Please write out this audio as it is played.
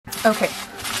Okay,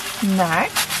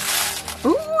 next.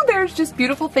 Ooh, there's just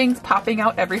beautiful things popping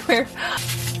out everywhere.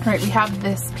 All right, we have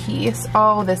this piece.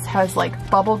 Oh, this has like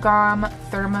bubblegum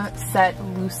thermoset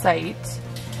lucite.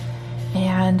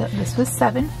 And this was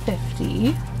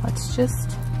 $7.50.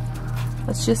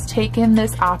 Let's just take in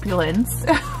this opulence.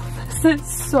 This is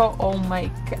so, oh my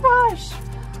gosh.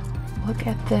 Look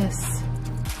at this.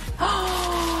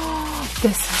 Oh,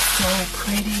 this is so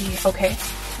pretty. Okay,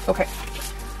 okay.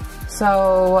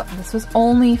 So this was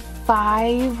only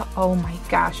 $5. Oh my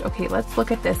gosh. Okay, let's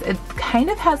look at this. It kind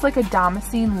of has like a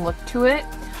damascene look to it,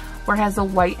 where it has a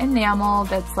white enamel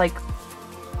that's like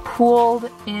pooled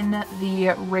in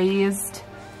the raised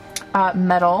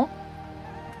metal,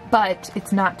 but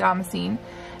it's not damascene.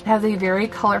 It has a very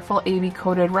colorful AB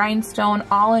coated rhinestone,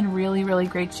 all in really, really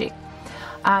great shape.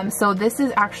 So this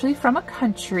is actually from a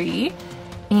country,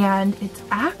 and it's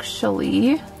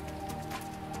actually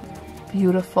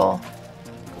beautiful.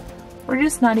 We're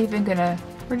just not even gonna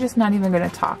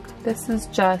talk. This is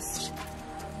just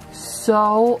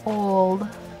so old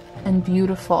and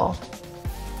beautiful.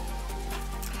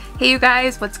 Hey you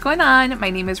guys, what's going on? My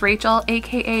name is Rachel,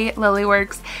 aka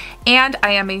Lilyworks, and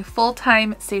I am a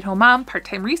full-time stay-at-home mom,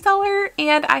 part-time reseller,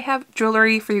 and I have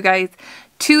jewelry for you guys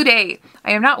today.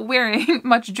 I am not wearing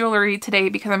much jewelry today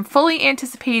because I'm fully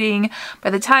anticipating by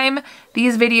the time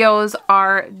these videos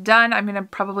are done, I'm gonna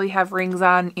probably have rings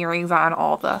on, earrings on,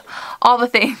 all the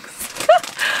things.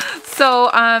 So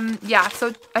yeah,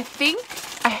 so I think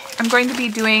I'm going to be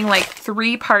doing like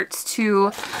 3 parts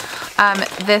to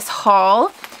this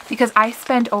haul, because I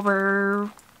spent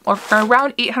around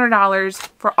 $800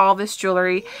 for all this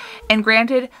jewelry, and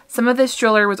granted, some of this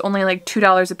jewelry was only like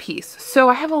 $2 a piece. So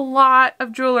I have a lot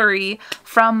of jewelry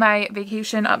from my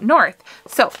vacation up north.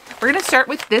 So we're gonna start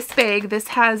with this bag. This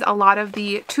has a lot of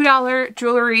the $2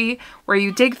 jewelry where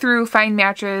you dig through, find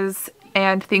matches,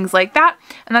 and things like that.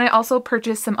 And then I also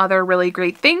purchased some other really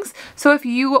great things. So if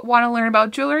you want to learn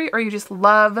about jewelry, or you just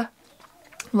love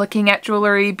looking at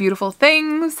jewelry, beautiful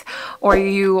things, or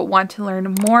you want to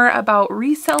learn more about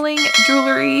reselling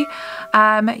jewelry,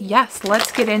 yes,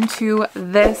 let's get into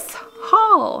this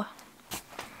haul.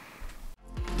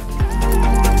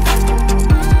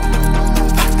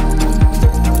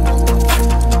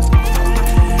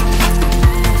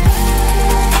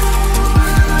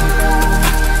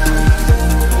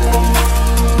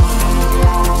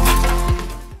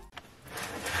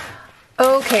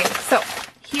 Okay, so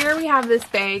here we have this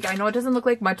bag. I know it doesn't look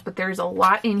like much, but there's a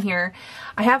lot in here.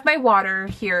 I have my water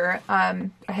here.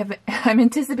 I'm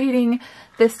anticipating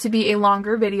this to be a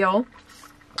longer video,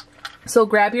 so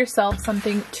grab yourself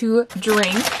something to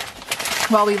drink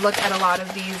while we look at a lot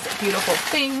of these beautiful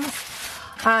things.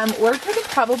 We're going to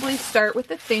probably start with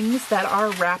the things that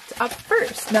are wrapped up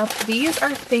first. Now, these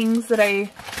are things that I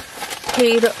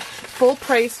paid full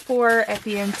price for at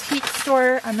the antique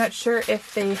store. I'm not sure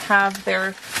if they have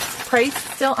their price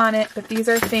still on it, but these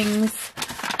are things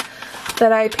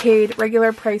that I paid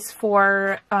regular price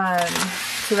for,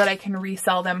 so that I can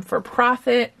resell them for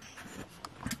profit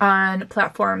on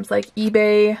platforms like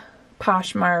eBay,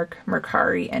 Poshmark,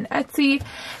 Mercari, and Etsy.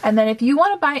 And then if you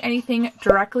want to buy anything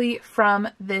directly from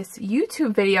this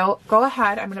YouTube video, go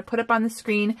ahead. I'm going to put up on the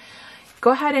screen.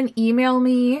 Go ahead and email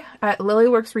me at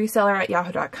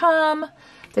lilyworksreseller@yahoo.com,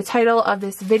 the title of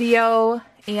this video,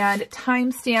 and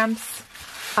timestamps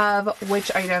of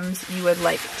which items you would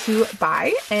like to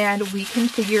buy, and we can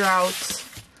figure out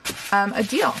a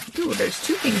deal. Ooh, there's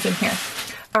 2 things in here.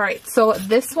 All right, so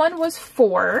this one was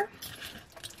 $4,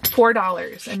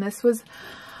 and this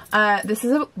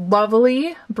is a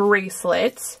lovely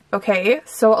bracelet. Okay,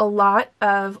 so a lot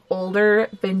of older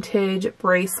vintage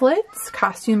bracelets,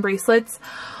 costume bracelets,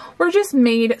 were just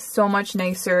made so much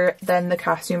nicer than the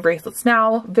costume bracelets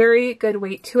now. Very good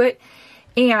weight to it.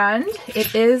 And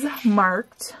it is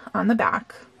marked on the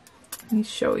back. Let me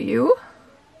show you.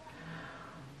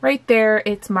 Right there,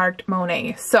 it's marked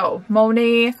Monet. So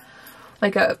Monet,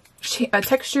 like a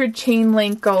textured chain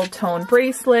link gold tone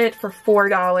bracelet for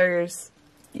 $4.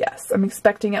 Yes, I'm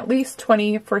expecting at least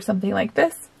 20 for something like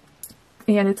this.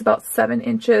 And it's about 7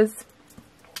 inches.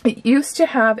 It used to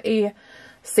have a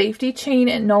safety chain.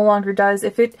 It no longer does.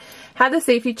 If it had the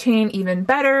safety chain, even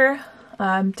better.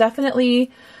 Definitely,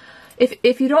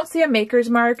 if you don't see a maker's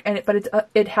mark, but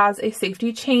it has a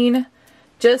safety chain,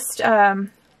 just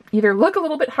either look a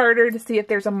little bit harder to see if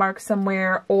there's a mark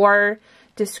somewhere, or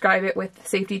describe it with the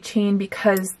safety chain,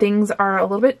 because things are a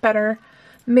little bit better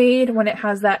made when it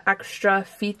has that extra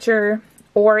feature,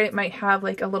 or it might have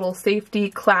like a little safety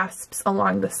clasps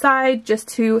along the side just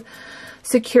to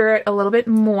secure it a little bit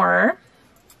more.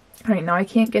 All right, now I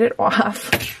can't get it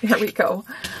off. There we go.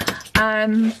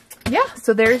 yeah,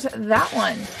 so there's that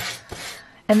one.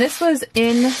 And this was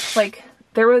in, like,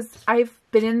 I've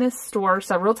been in this store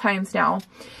several times now.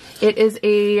 It is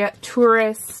a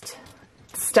tourist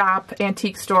stop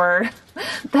antique store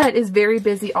that is very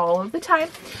busy all of the time.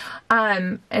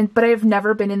 But I've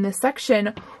never been in this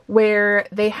section where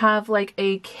they have like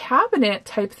a cabinet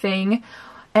type thing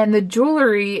and the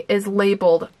jewelry is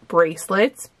labeled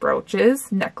bracelets,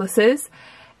 brooches, necklaces,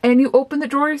 and you open the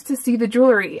drawers to see the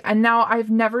jewelry. And now I've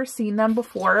never seen them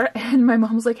before. And my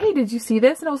mom's like, hey, did you see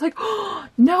this? And I was like, oh,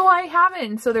 no, I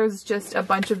haven't. So there's just a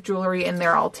bunch of jewelry in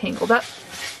there all tangled up.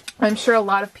 I'm sure a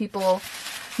lot of people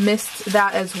missed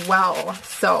that as well.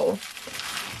 So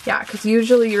yeah, because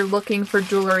usually you're looking for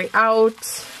jewelry out,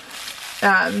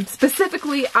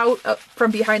 specifically out from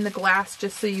behind the glass,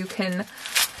 just so you can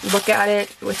look at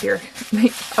it with your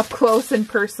up close and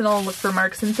personal, look for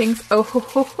marks and things.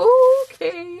 Oh,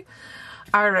 okay.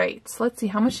 All right, so let's see.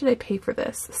 How much did I pay for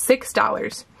this?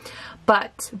 $6.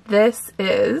 But this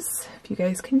is, if you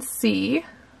guys can see,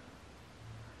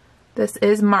 this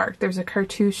is marked. There's a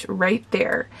cartouche right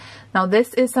there. Now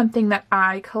this is something that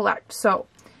I collect. So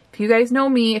if you guys know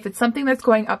me, if it's something that's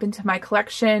going up into my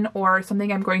collection or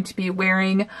something I'm going to be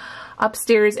wearing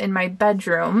upstairs in my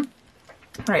bedroom.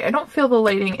 All right, I don't feel the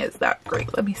lighting is that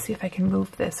great. Let me see if I can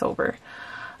move this over.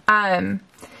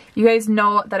 You guys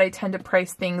know that I tend to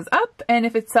price things up, and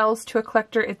if it sells to a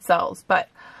collector, it sells. But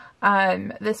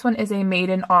this one is a made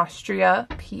in Austria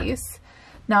piece.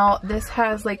 Now this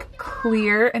has like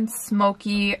clear and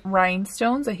smoky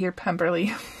rhinestones. I hear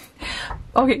Pemberley.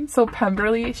 Okay, so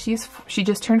Pemberley, she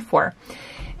just turned 4.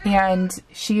 And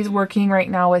she's working right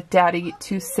now with Daddy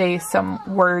to say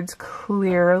some words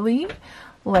clearly.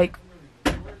 Like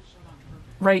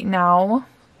right now,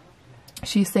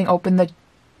 she's saying open the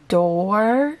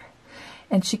door.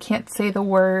 And she can't say the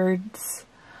words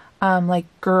like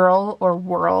girl or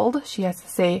world. She has to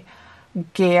say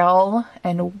gale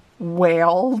and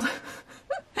wailed.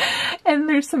 And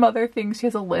there's some other things. She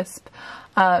has a lisp.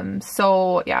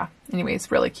 So yeah,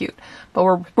 anyways, really cute. But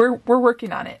we're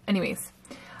working on it. Anyways,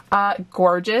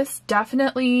 gorgeous.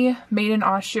 Definitely made in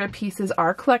Austria pieces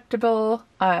are collectible.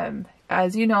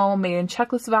 As you know, made in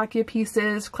Czechoslovakia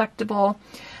pieces, collectible.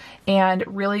 And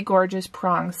really gorgeous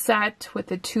prong set with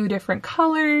the 2 different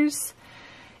colors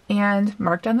and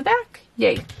marked on the back.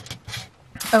 Yay.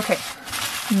 Okay,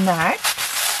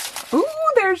 next. Ooh,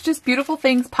 there's just beautiful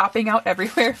things popping out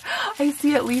everywhere. I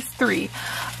see at least 3.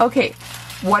 Okay,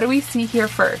 what do we see here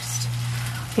first?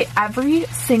 Okay, every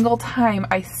single time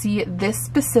I see this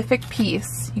specific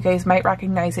piece, you guys might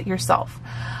recognize it yourself.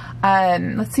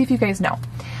 Let's see if you guys know.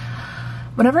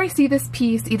 Whenever I see this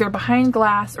piece, either behind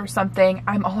glass or something,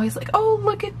 I'm always like, oh,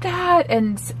 look at that.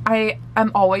 And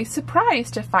I'm always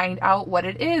surprised to find out what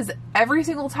it is. Every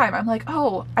single time, I'm like,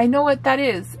 oh, I know what that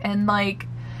is. And like,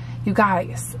 you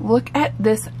guys, look at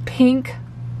this pink,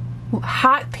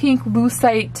 hot pink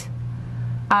lucite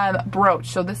brooch.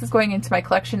 So this is going into my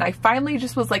collection. I finally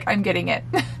just was like, I'm getting it.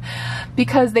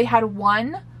 Because they had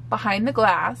one behind the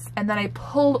glass, and then I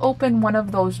pulled open one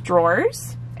of those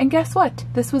drawers. And guess what?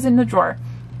 This was in the drawer.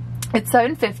 It's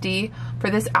 $7.50 for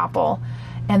this apple.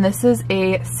 And this is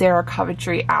a Sarah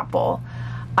Coventry apple.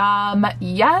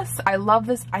 Yes, I love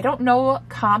this. I don't know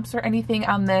comps or anything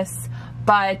on this,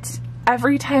 but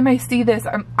every time I see this,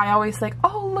 I always like,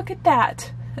 oh, look at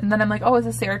that. And then I'm like, oh, it's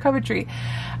a Sarah Coventry.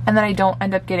 And then I don't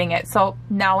end up getting it. So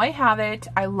now I have it.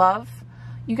 I love,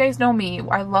 you guys know me,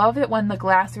 I love it when the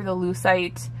glass or the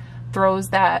lucite throws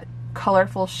that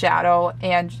colorful shadow,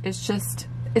 and it just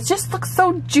looks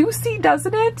so juicy,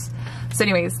 doesn't it? So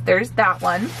anyways, there's that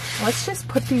one. Let's just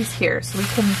put these here so we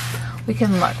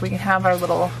can look. We can have our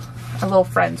little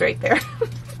friends right there.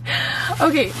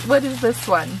 Okay, what is this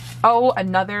one? Oh,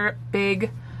 another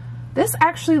big, this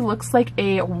actually looks like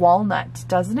a walnut,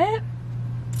 doesn't it?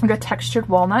 Like a textured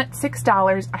walnut,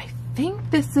 $6. I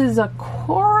think this is a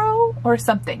coral or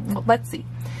something. Well, let's see.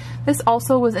 This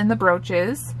also was in the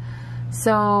brooches.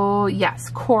 So yes,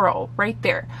 coral right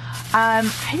there. I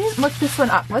didn't look this one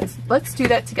up. Let's do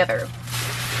that together,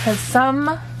 because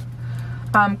some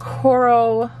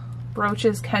coral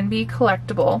brooches can be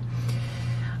collectible.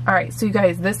 All right, so you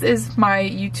guys, this is my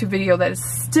YouTube video that is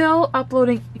still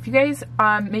uploading. If you guys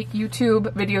make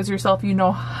YouTube videos yourself, you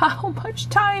know how much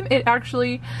time it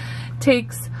actually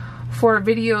takes for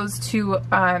videos to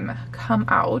come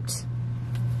out.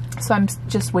 So I'm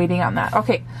just waiting on that.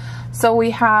 Okay. So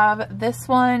we have this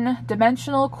one,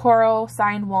 Dimensional Coral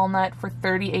Signed Walnut for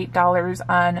 $38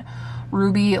 on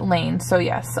Ruby Lane. So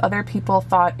yes, other people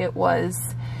thought it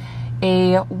was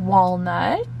a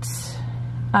walnut.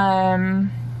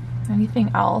 I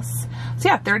anything else. So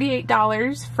yeah,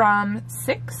 $38 from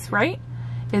 6, right?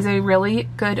 Is a really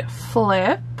good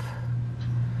flip.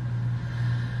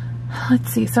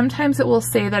 Let's see, sometimes it will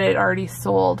say that it already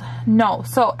sold. No,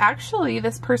 so actually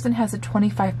this person has a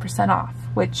 25% off,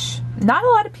 which not a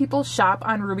lot of people shop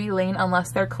on Ruby Lane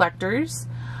unless they're collectors.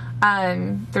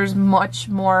 There's much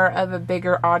more of a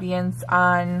bigger audience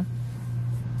on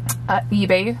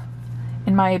eBay,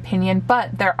 in my opinion,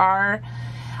 but there are,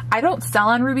 I don't sell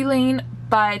on Ruby Lane,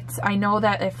 but I know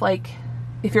that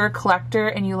if you're a collector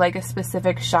and you like a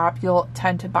specific shop, you'll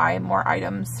tend to buy more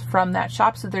items from that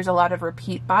shop. So there's a lot of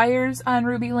repeat buyers on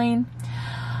Ruby Lane.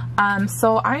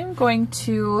 So I'm going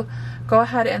to go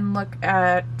ahead and look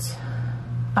at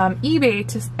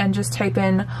eBay and just type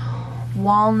in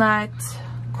walnut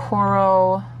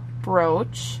coral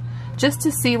brooch just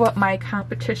to see what my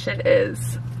competition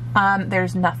is.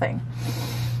 There's nothing.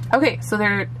 Okay,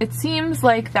 so it seems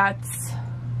like that's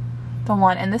the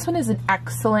one, and this one is in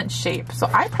excellent shape. So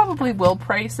I probably will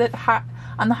price it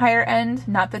on the higher end,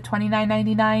 not the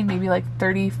 $29.99, maybe like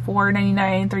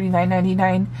 $34.99,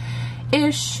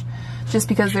 $39.99-ish, just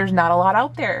because there's not a lot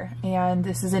out there, and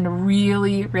this is in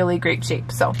really, really great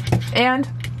shape. So, and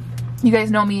you guys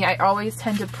know me, I always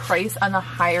tend to price on the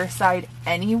higher side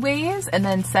anyways, and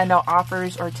then send out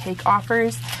offers or take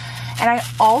offers. And I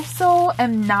also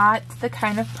am not the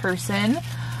kind of person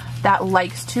that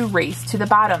likes to race to the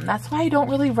bottom. That's why I don't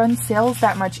really run sales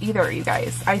that much either, you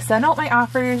guys. I send out my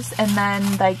offers and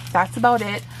then that's about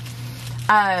it.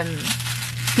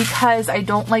 Because I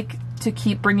don't like to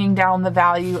keep bringing down the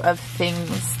value of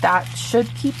things that should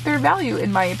keep their value,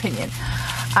 in my opinion.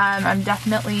 I'm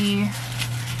definitely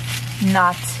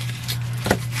not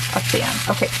a fan.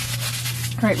 Okay.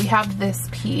 All right, we have this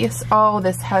piece. Oh,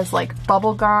 this has like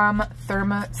bubblegum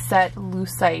thermoset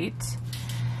lucite.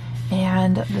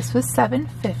 And this was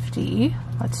 $7.50.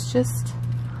 Let's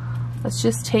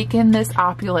just take in this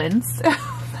opulence.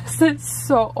 This is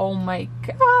so, oh my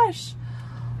gosh.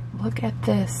 Look at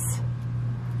this.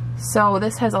 So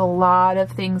this has a lot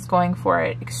of things going for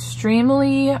it.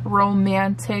 Extremely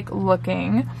romantic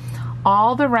looking.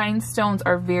 All the rhinestones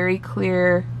are very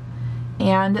clear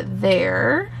and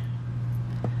there.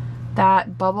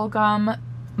 That bubblegum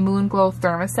moon glow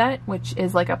thermoset, which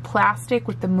is like a plastic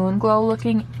with the moon glow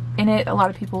looking in it. A lot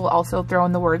of people will also throw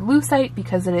in the word lucite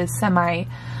because it is semi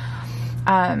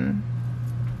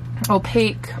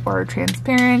opaque or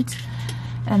transparent.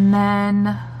 And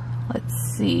then let's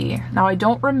see, now I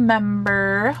don't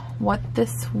remember what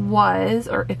this was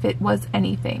or if it was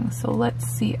anything, so let's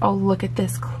see. Oh, look at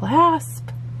this clasp.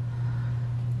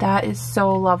 That is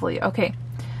so lovely. Okay,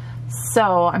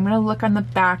 so I'm gonna look on the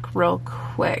back real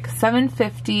quick.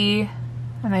 $7.50,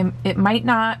 and it might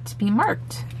not be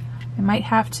marked. I might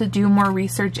have to do more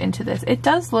research into this. It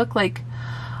does look like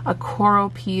a coral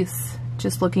piece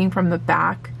just looking from the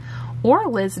back, or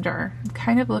Lisner. It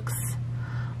kind of looks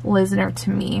Lisner to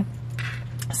me.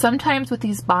 Sometimes with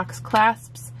these box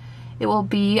clasps, it will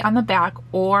be on the back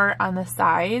or on the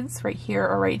sides, right here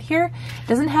or right here. It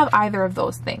doesn't have either of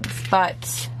those things,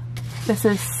 but this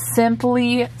is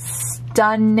simply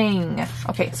stunning.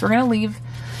 Okay, so we're gonna leave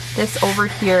this over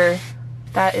here.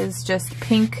 That is just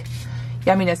pink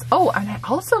yumminess. Oh, and I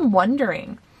also am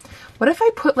wondering, what if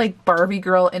I put like Barbie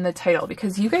girl in the title?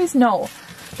 Because you guys know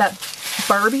that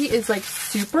Barbie is like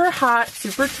super hot,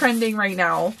 super trending right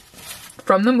now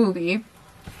from the movie,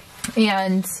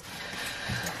 and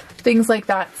things like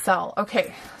that sell.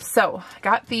 Okay, so I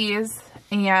got these,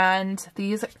 and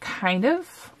these kind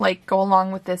of like go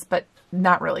along with this, but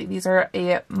not really. These are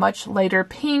a much lighter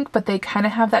pink, but they kind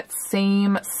of have that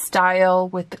same style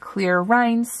with the clear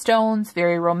rhinestones,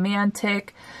 very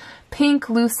romantic. Pink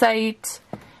lucite.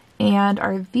 And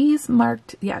are these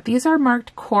marked? Yeah, these are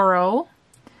marked coral.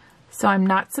 So I'm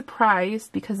not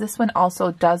surprised because this one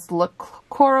also does look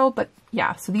coral, but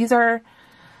yeah, so these are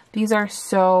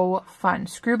so fun.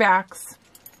 Screwbacks.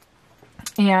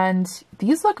 And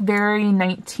these look very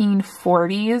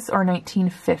 1940s or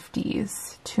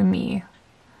 1950s to me.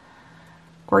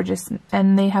 Gorgeous.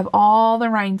 And they have all the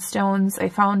rhinestones. I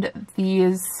found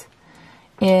these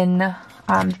in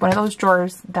one of those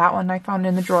drawers. That one I found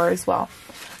in the drawer as well.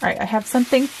 All right, I have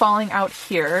something falling out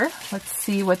here. Let's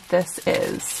see what this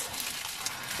is.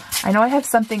 I know I have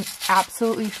something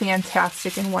absolutely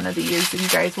fantastic in one of these, and you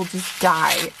guys will just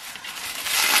die.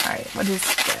 All right, what is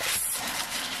this?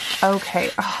 Okay.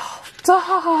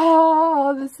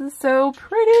 Oh, this is so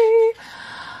pretty.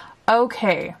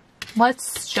 Okay,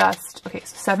 let's just, okay,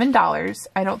 so $7.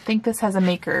 I don't think this has a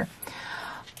maker,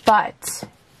 but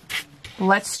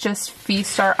let's just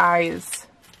feast our eyes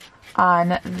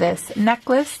on this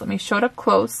necklace. Let me show it up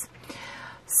close.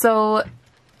 So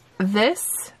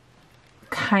this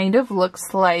kind of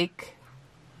looks like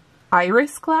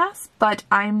iris glass, but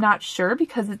I'm not sure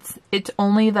because it's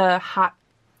only the hot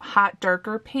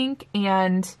darker pink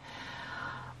and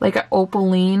like an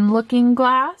opaline looking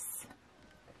glass.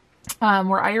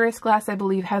 Where iris glass, I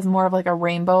believe, has more of like a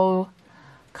rainbow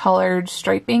colored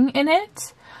striping in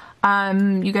it.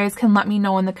 You guys can let me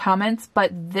know in the comments,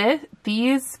 but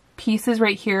these pieces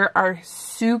right here are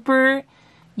super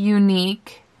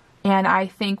unique and I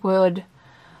think would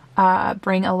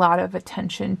bring a lot of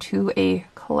attention to a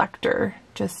collector,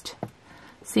 just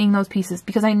seeing those pieces,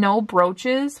 because I know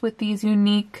brooches with these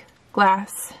unique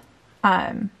glass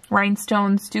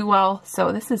rhinestones do well.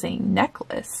 So this is a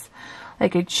necklace,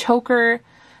 like a choker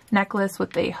necklace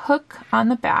with a hook on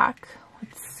the back.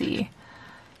 Let's see.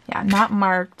 Yeah, not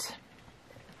marked.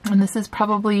 And this is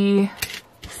probably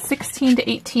 16 to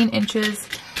 18 inches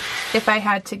if I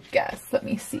had to guess. Let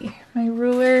me see. My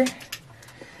ruler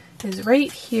is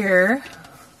right here.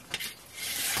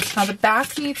 Now the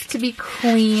back needs to be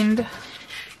cleaned,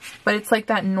 but it's like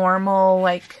that normal,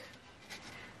 like,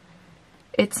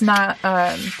 it's not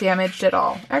damaged at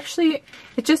all. Actually,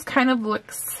 it just kind of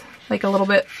looks like a little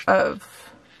bit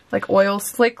of like oil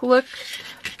slick look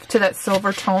to that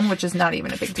silver tone, which is not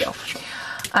even a big deal.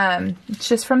 It's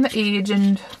just from the age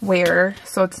and wear,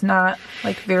 so it's not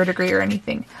like verdigris or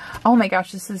anything. Oh my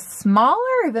gosh, this is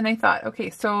smaller than I thought. Okay,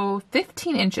 so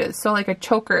 15 inches, so like a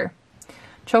choker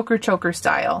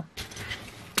style.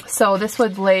 So this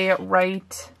would lay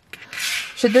right,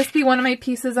 should this be one of my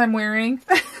pieces I'm wearing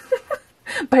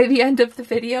by the end of the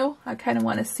video? I kind of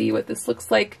want to see what this looks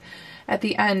like at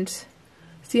the end.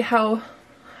 See how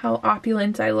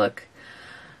opulent I look.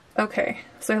 Okay,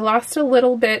 so I lost a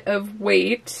little bit of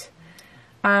weight.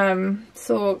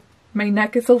 So my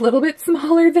neck is a little bit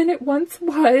smaller than it once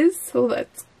was, so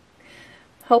that's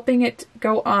helping it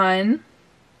go on.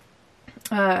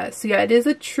 So yeah, it is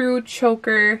a true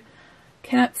choker.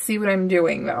 Cannot see what I'm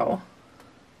doing though.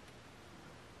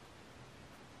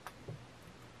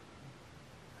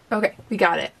 Okay, we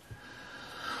got it.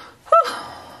 Whew.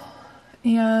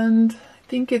 And I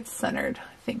think it's centered.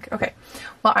 I think. Okay.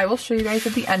 Well, I will show you guys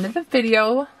at the end of the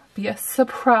video. Be a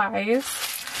surprise.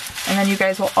 And then you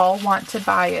guys will all want to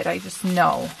buy it. I just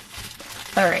know.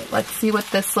 Alright, let's see what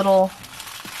this little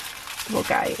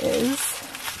guy is.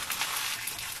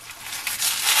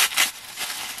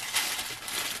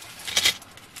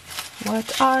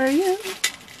 What are you?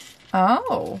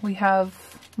 Oh, we have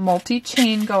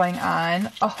multi-chain going on.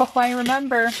 Oh, I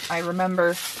remember.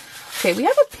 Okay, we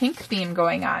have a pink theme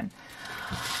going on.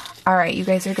 Alright, you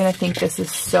guys are going to think this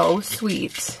is so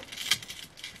sweet.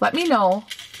 Let me know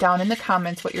down in the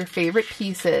comments what your favorite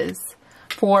piece is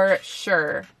for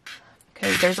sure.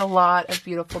 Okay, there's a lot of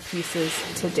beautiful pieces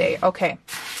today. Okay,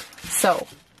 so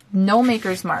no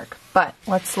maker's mark, but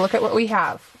let's look at what we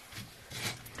have.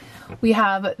 We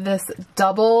have this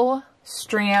double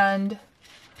strand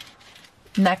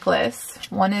necklace.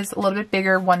 One is a little bit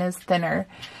bigger, one is thinner.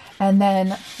 And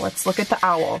then let's look at the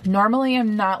owl. Normally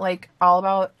I'm not like all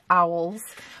about owls,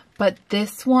 but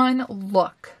this one,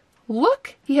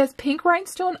 look, he has pink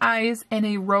rhinestone eyes and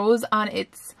a rose on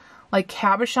its like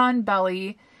cabochon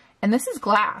belly. And this is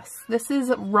glass. This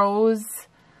is rose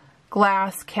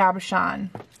glass cabochon.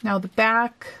 Now the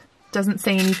back doesn't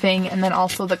say anything. And then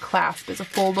also the clasp is a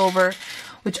fold over,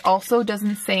 which also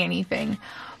doesn't say anything.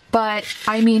 But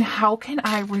I mean, how can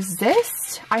I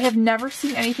resist? I have never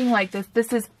seen anything like this.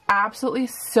 This is absolutely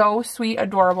so sweet,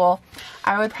 adorable.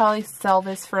 I would probably sell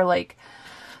this for like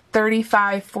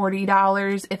 $35,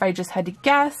 $40 if I just had to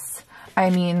guess. I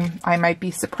mean, I might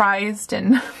be surprised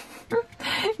and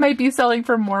might be selling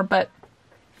for more, but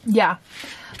yeah.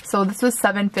 So this was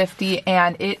 $7.50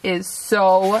 and it is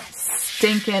so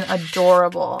stinking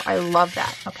adorable. I love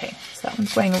that. Okay, so that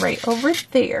one's going right over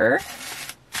there.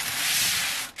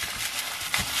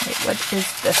 Wait, what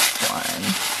is this one?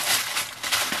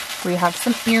 We have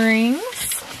some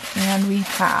earrings and we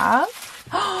have,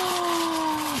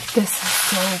 oh, this is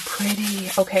so pretty.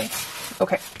 Okay.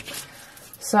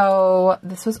 So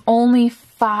this was only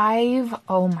 $5.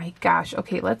 Oh my gosh.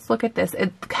 Okay, let's look at this.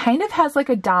 It kind of has like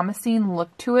a damascene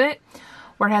look to it,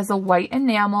 where it has a white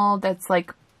enamel that's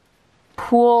like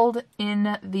pooled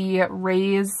in the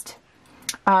raised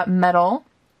metal,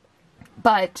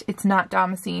 but it's not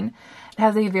damascene. It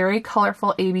has a very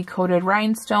colorful AB coated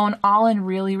rhinestone, all in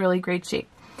really, really great shape.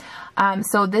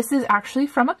 So this is actually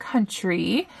from a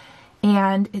country,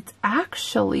 and it's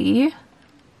actually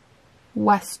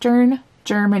Western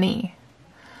Germany.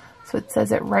 So it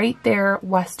says it right there,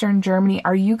 Western Germany.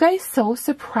 Are you guys so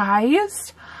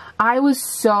surprised? I was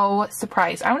so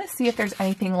surprised. I want to see if there's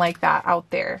anything like that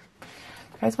out there.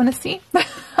 You guys want to see?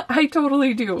 I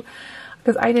totally do.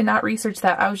 Because I did not research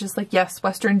that. I was just like, yes,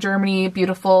 Western Germany,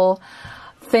 beautiful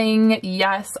thing.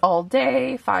 Yes, all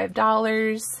day,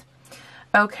 $5.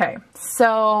 Okay,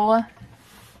 so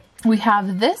we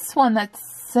have this one that's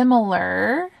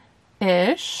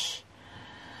similar-ish,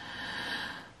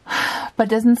 but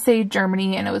doesn't say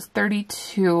Germany, and it was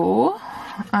 32.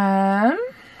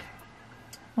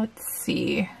 Let's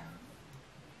see.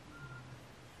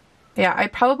 Yeah, I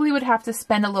probably would have to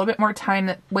spend a little bit more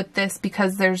time with this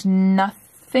because there's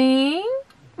nothing.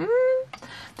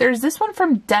 There's this one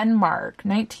from Denmark,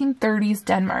 1930s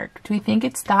Denmark. Do we think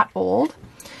it's that old?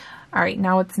 All right,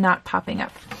 now it's not popping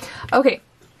up. Okay,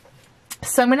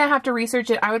 so I'm going to have to research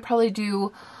it. I would probably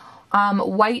do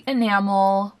white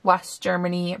enamel West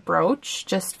Germany brooch,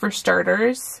 just for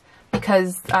starters,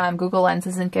 because Google Lens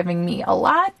isn't giving me a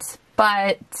lot.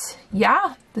 But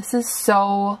yeah, this is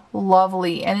so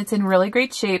lovely, and it's in really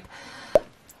great shape.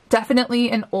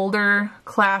 Definitely an older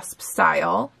clasp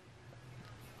style,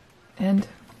 and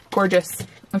gorgeous.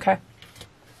 Okay. All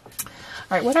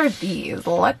right, what are these?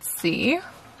 Let's see.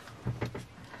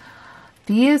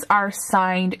 These are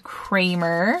signed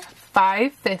Kramer,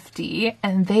 $5.50,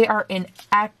 and they are in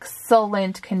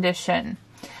excellent condition.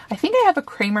 I think I have a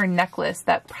Kramer necklace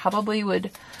that probably would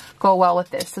go well with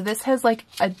this. So this has like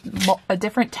a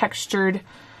different textured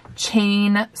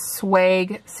chain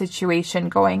swag situation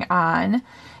going on. It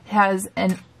has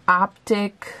an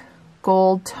optic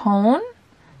gold tone,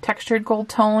 textured gold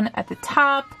tone at the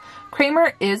top.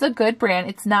 Kramer is a good brand.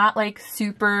 It's not like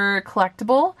super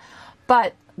collectible,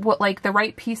 but what like the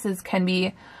right pieces can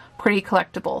be pretty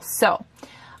collectible. So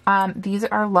these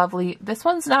are lovely. This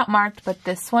one's not marked, but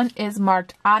this one is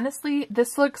marked. Honestly,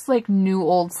 this looks like new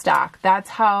old stock. That's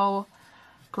how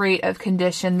great of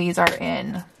condition these are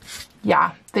in.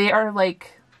 Yeah, they are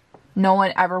like no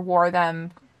one ever wore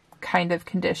them kind of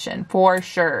condition for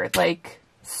sure. Like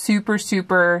super,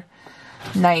 super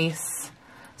nice.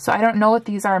 So I don't know what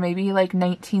these are. Maybe like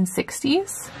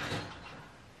 1960s,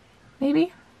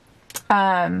 maybe.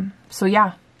 So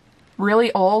yeah,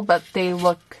 really old, but they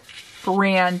look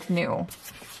brand new.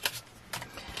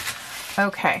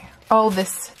 Okay. Oh,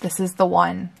 this is the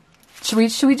one. Should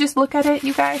we just look at it,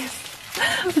 you guys?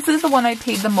 This is the one I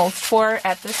paid the most for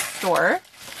at this store,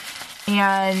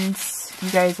 and you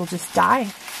guys will just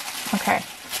die. Okay.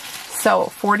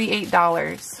 So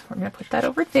 $48. We're gonna put that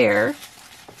over there.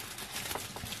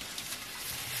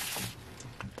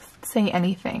 Doesn't say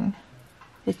anything.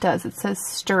 It does. It says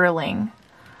sterling,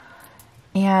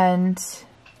 and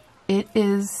it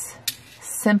is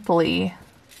simply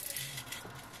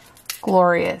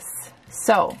glorious.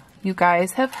 So you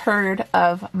guys have heard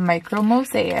of micro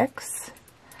mosaics,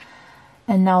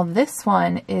 and now this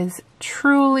one is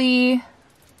truly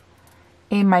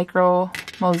a micro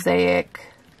mosaic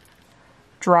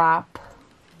drop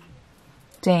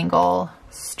dangle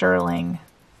sterling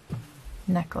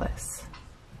necklace.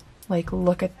 Like,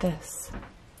 look at this.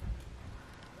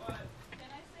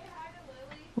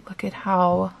 Look at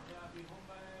how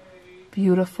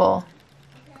beautiful.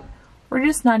 We're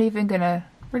just not even gonna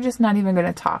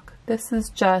talk. This is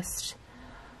just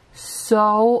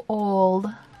so old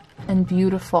and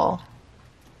beautiful.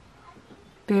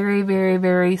 Very, very,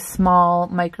 very small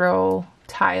micro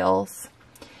tiles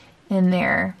in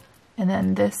there. And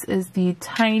then this is the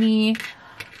tiny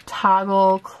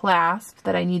toggle clasp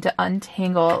that I need to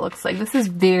untangle. It looks like this is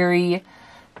very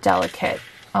delicate.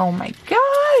 Oh my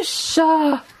gosh.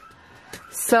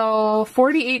 So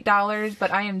 $48,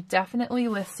 but I am definitely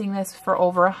listing this for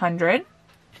over $100.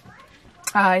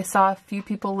 I saw a few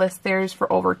people list theirs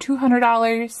for over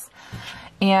 $200,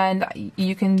 and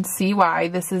you can see why.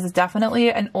 This is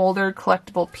definitely an older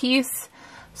collectible piece.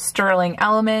 Sterling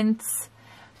elements,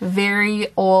 very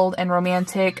old and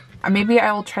romantic. Maybe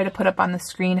I will try to put up on the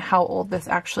screen how old this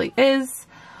actually is,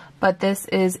 but this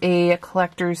is a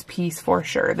collector's piece for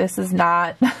sure. This is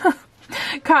not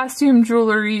costume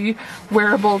jewelry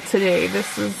wearable today.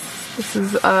 This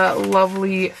is a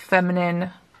lovely feminine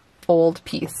old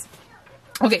piece.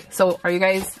 Okay, so are you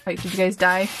guys, did you guys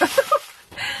die?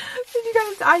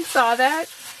 I saw that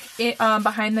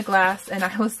behind the glass, and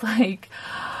I was like,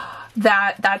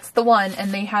 that's the one,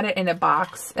 and they had it in a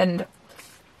box, and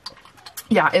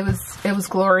yeah, it was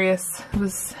glorious. It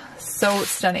was so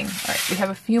stunning. All right, we have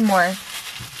a few more.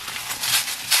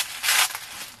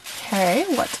 Okay,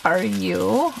 what are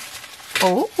you?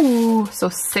 Oh, so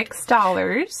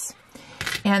 $6.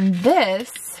 And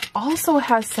this also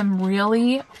has some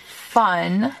really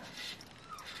fun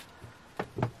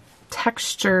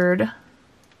textured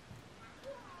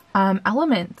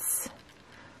elements.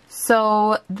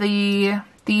 So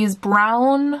these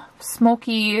brown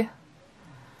smoky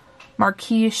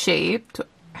marquee shaped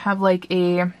have like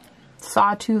a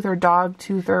sawtooth or dog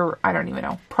tooth or I don't even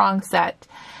know, prong set.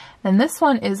 And this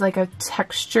one is like a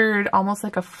textured, almost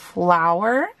like a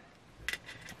flower.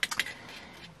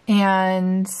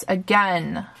 And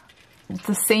again,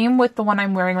 the same with the one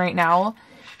I'm wearing right now,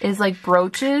 is like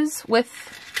brooches with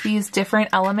these different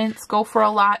elements go for a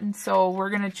lot. And so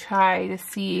we're going to try to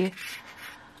see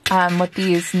what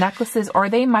these necklaces, or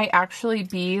they might actually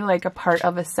be like a part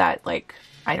of a set. Like,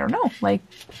 I don't know, like,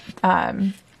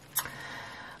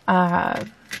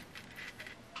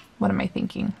 what am I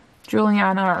thinking?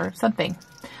 Juliana or something.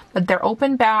 But they're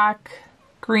open back,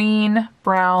 green,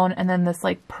 brown, and then this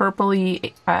like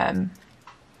purpley,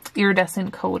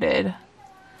 iridescent coated.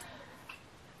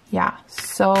 Yeah,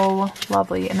 so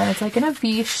lovely. And then it's like in a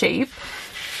V shape.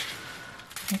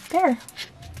 Right there.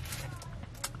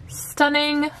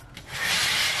 Stunning.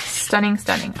 Stunning,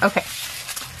 stunning. Okay.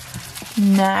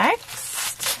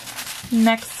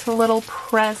 Next little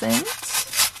present.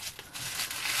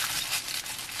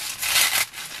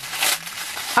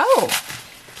 Oh,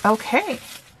 okay.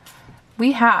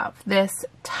 We have this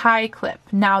tie clip.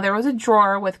 Now there was a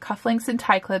drawer with cufflinks and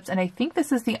tie clips, and I think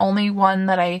this is the only one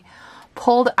that I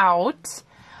pulled out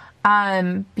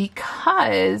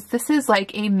because this is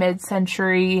like a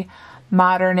mid-century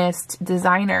modernist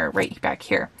designer right back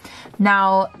here.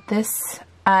 Now this,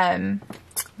 let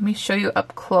me show you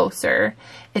up closer.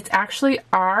 It's actually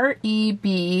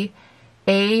R-E-B-A-J-E-S.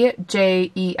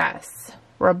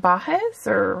 Rebajes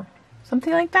or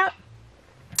something like that.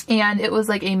 And it was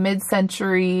like a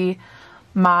mid-century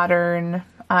modern,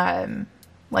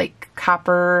 like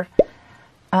copper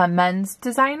men's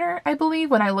designer, I believe,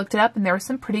 when I looked it up, and there were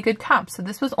some pretty good comps. So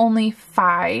this was only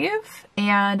 $5,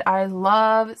 and I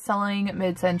love selling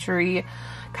mid-century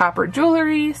copper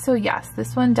jewelry. So yes,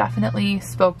 this one definitely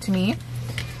spoke to me.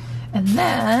 And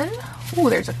then, oh,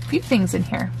 there's a few things in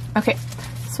here. Okay,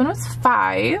 this one was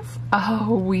 $5.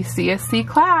 Oh, we see a C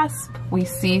clasp. We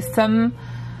see some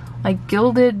like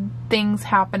gilded things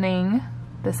happening.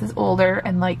 This is older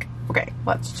and like, okay,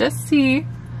 let's just see.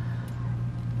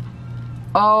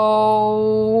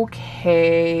 Okay,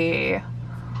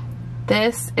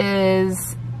 this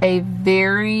is a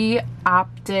very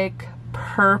optic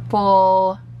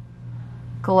purple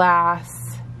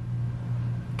glass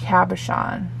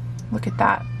cabochon. Look at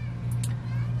that.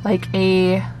 Like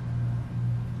a,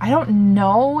 I don't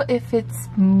know if it's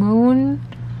moon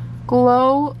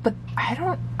glow, but I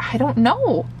don't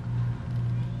know.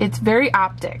 It's very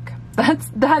optic.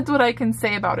 That's what I can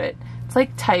say about it. It's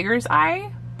like tiger's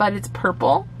eye, but it's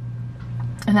purple.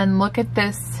 And then look at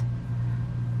this.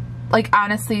 Like,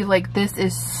 honestly, like, this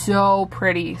is so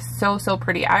pretty. So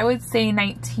pretty. I would say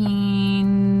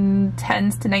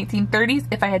 1910s to 1930s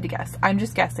if I had to guess. I'm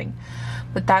just guessing.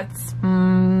 But that's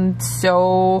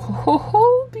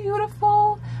so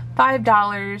beautiful.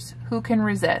 $5. Who can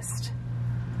resist?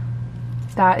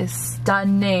 That is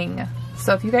stunning.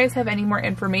 So if you guys have any more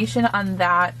information on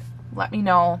that, let me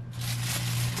know.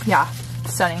 Yeah,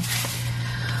 stunning.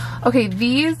 Okay,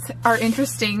 these are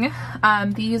interesting.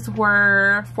 These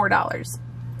were $4.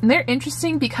 And they're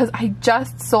interesting because I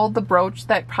just sold the brooch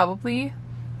that probably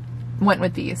went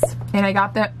with these. And I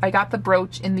got the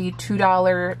brooch in the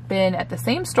 $2 bin at the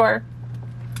same store.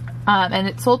 And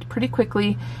it sold pretty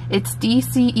quickly. It's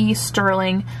DCE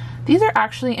sterling. These are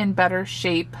actually in better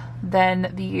shape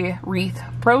than the wreath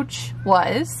brooch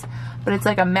was, but it's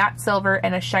like a matte silver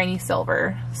and a shiny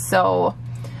silver. So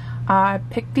I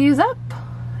picked these up,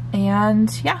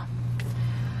 and yeah,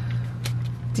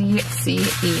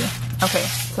 DCE. Okay,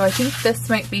 so I think this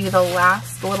might be the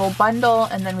last little bundle,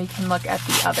 and then we can look at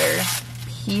the other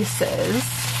pieces.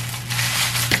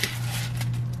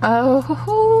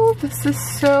 Oh, this is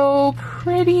so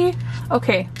pretty.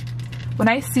 Okay. When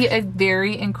I see a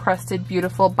very encrusted,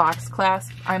 beautiful box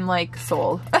clasp, I'm like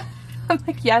sold. I'm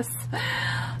like, yes. So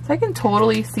I can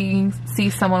totally see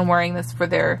someone wearing this for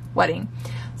their wedding.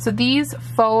 So these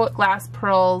faux glass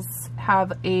pearls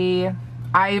have a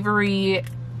ivory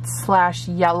 /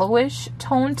 yellowish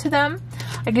tone to them.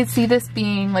 I could see this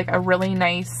being like a really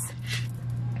nice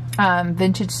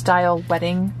vintage style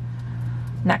wedding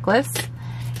necklace.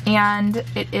 And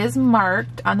it is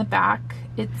marked on the back.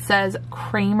 It says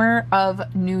Kramer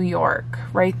of New York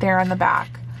right there on the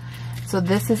back. So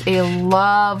this is a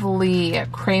lovely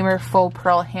Kramer faux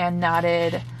pearl hand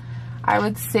knotted, I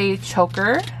would say,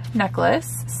 choker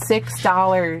necklace.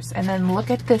 $6. And then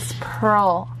look at this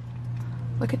pearl.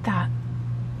 Look at that.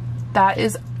 That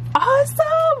is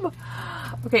awesome.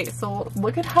 Okay, so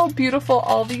look at how beautiful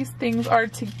all these things are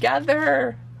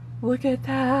together. Look at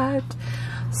that.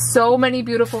 So many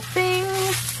beautiful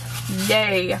things.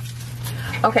 Yay.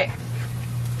 Okay,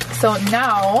 so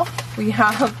now we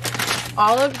have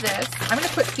all of this. I'm going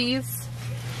to put these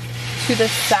to the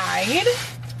side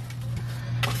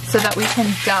so that we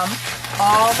can dump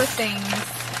all the things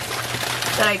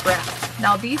that I grabbed.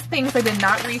 Now these things I did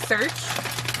not research.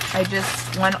 I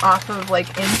just went off of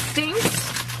like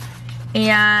instinct,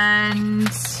 and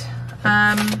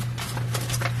a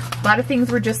lot of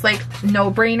things were just like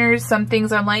no-brainers. Some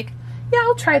things I'm like, yeah,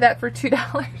 I'll try that for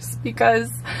 $2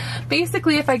 because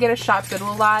basically if I get a Shop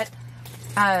Goodwill lot,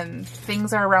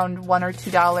 things are around $1 or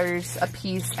 $2 a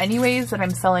piece anyways that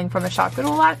I'm selling from the Shop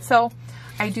Goodwill lot. So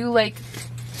I do like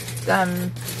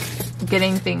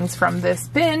getting things from this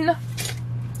bin.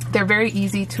 They're very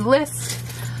easy to list.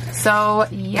 So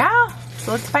yeah,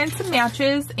 so let's find some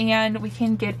matches and we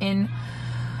can get in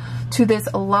to this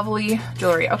lovely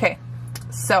jewelry. Okay,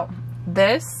 so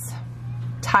this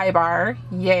tie bar,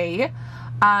 yay.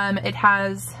 It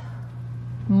has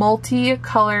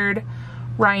multicolored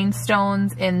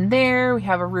rhinestones in there. We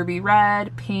have a ruby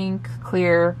red, pink,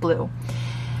 clear, blue.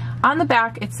 On the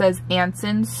back it says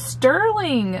Anson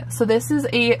Sterling. So this is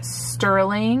a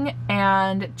sterling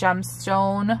and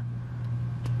gemstone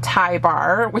tie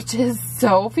bar, which is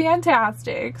so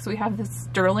fantastic. So we have this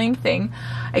sterling thing.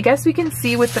 I guess we can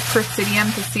see with the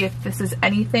Presidium to see if this is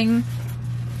anything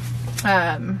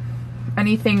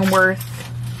anything worth.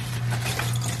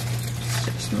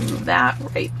 Just move that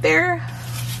right there.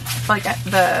 Like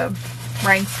the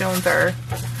rhinestones or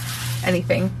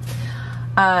anything.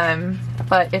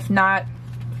 But if not,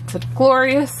 it's a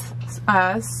glorious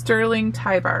sterling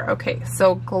tie bar. Okay,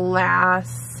 so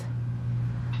glass.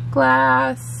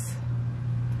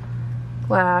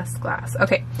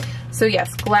 Okay, so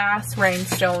yes, glass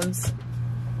rhinestones,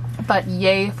 but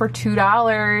yay for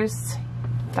 $2.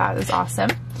 That is awesome.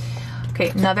 Okay,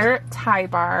 another tie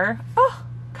bar. Oh,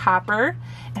 copper.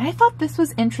 And I thought this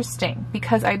was interesting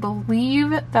because I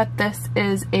believe that this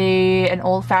is an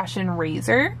old-fashioned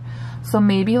razor. So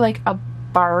maybe like a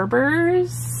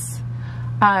barber's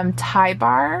tie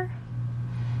bar.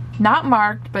 Not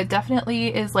marked, but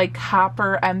definitely is like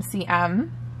copper MCM.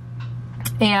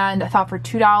 And I thought for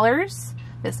 $2,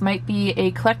 this might be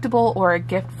a collectible or a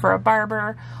gift for a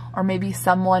barber, or maybe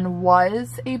someone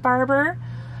was a barber.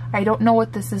 I don't know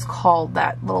what this is called,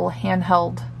 that little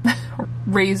handheld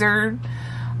razor.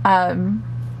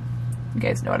 You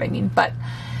guys know what I mean, but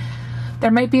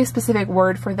there might be a specific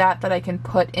word for that that I can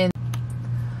put in.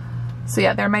 So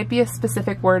yeah, there might be a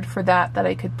specific word for that that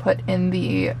I could put in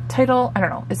the title. I don't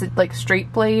know. Is it like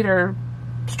straight blade or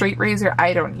straight razor?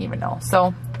 I don't even know.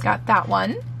 So got that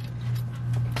one.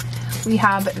 We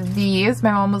have these.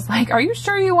 My mom was like, are you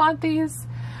sure you want these?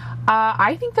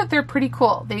 I think that they're pretty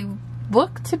cool. They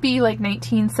look to be like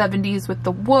 1970s with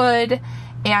the wood,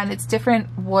 and it's different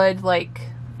wood like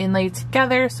inlaid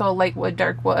together. So light wood,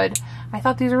 dark wood. I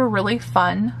thought these were really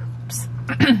fun. Hoops.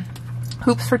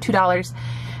 Hoops for $2.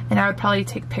 And I would probably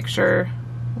take a picture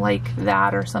like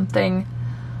that or something,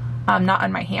 not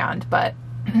on my hand, but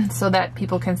so that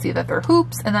people can see that they're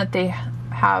hoops and that they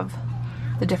have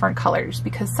the different colors,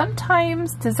 because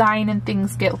sometimes design and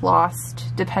things get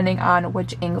lost depending on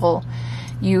which angle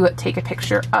you take a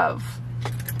picture of.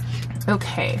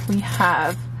 Okay, we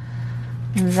have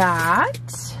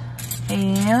that,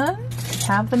 and we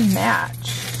have the match.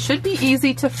 Should be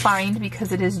easy to find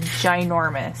because it is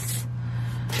ginormous.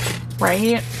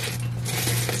 Right?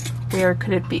 Where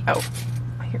could it be? Oh,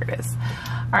 here it is.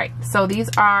 All right, so these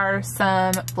are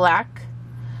some white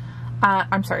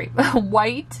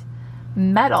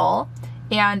metal,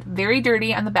 and very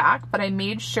dirty on the back, but I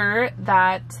made sure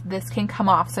that this can come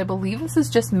off. So I believe this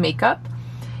is just makeup,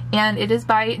 and it is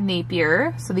by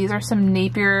Napier. So these are some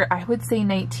Napier, I would say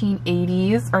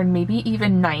 1980s or maybe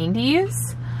even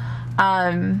 90s.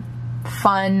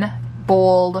 Fun,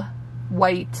 bold,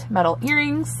 white metal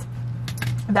earrings.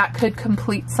 That could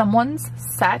complete someone's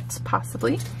set,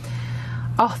 possibly.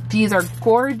 Oh, these are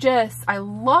gorgeous. I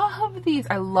love these.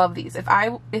 I love these. If I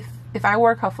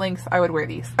wore cufflinks, I would wear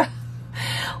these.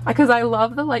 Because I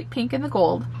love the light pink and the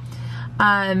gold.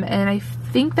 And I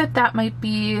think that that might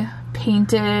be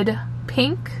painted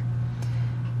pink.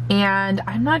 And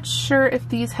I'm not sure if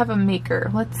these have a maker.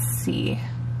 Let's see.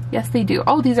 Yes, they do.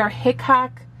 Oh, these are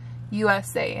Hickok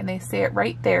USA, and they say it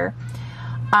right there.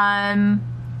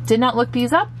 Did not look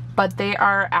these up, but they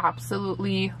are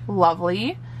absolutely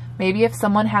lovely. Maybe if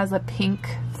someone has a pink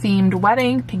themed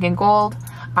wedding, pink and gold,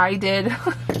 I did.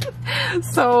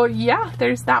 So yeah,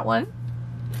 there's that one.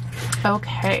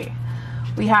 Okay,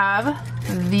 We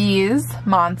have these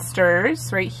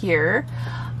monsters right here.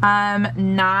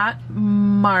 Not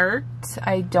marked,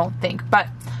 I don't think, but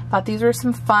I thought these were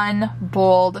some fun,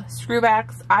 bold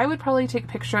screwbacks. I would probably take a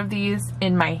picture of these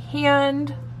in my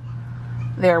hand.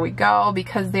 There we go,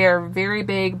 because they are very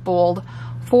big, bold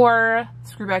for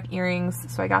screwback earrings,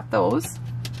 so I got those.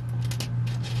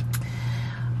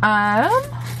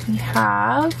 We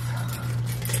have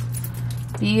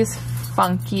these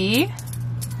funky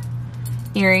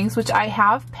earrings, which I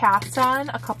have passed on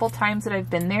a couple times that I've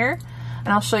been there, and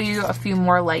I'll show you a few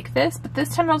more like this, but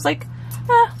this time I was like,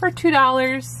 for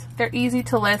 $2, they're easy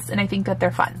to list, and I think that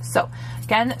they're fun. So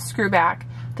again, screwback.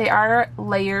 They are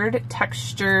layered,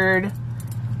 textured,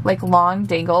 like long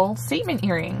dangle statement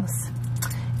earrings.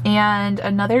 And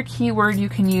another keyword you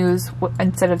can use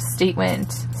instead of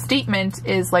statement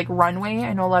is like runway.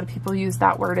 I know a lot of people use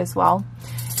that word as well.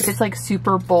 If it's like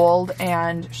super bold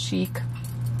and chic.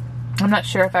 I'm not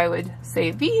sure if I would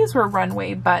say these were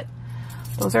runway, but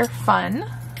those are fun.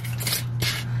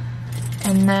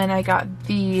 And then I got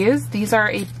these. These are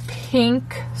a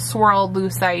pink swirled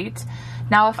lucite.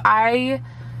 Now, if I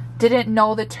didn't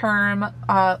know the term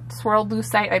swirled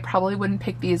lucite, I probably wouldn't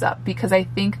pick these up, because I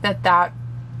think that that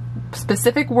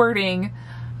specific wording,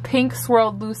 pink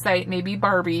swirled lucite, maybe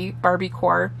Barbie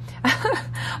core,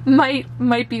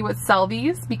 might be what sell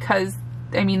these, because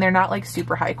I mean, they're not like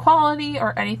super high quality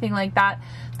or anything like that.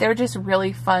 They're just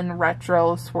really fun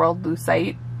retro swirled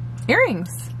lucite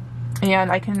earrings.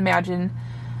 And I can imagine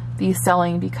these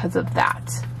selling because of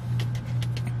that.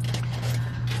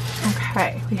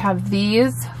 Okay, we have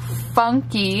these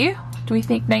funky, do we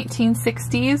think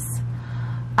 1960s?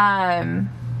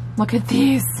 Look at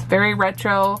these, very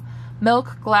retro,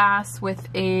 milk glass with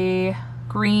a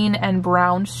green and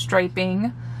brown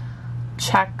striping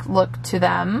check look to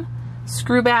them.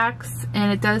 Screwbacks,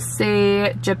 and it does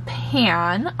say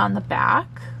Japan on the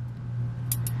back.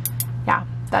 Yeah,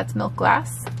 that's milk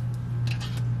glass.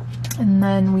 And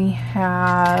then we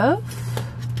have,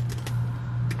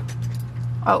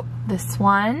 oh, this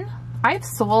one. I've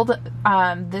sold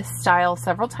this style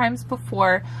several times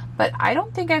before, but I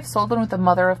don't think I've sold one with a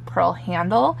mother of pearl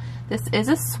handle. This is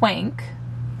a swank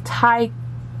tie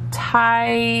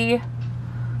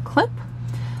clip.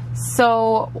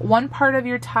 So one part of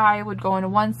your tie would go into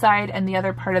one side and the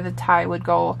other part of the tie would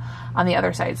go on the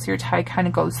other side. So your tie kind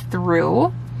of goes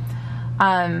through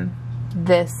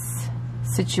this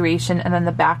situation, and then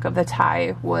the back of the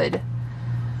tie would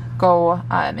go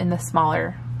in the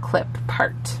smaller clip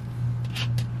part.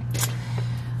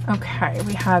 Okay,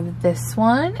 we have this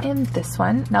one and this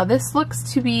one. Now this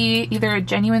looks to be either a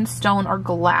genuine stone or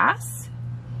glass,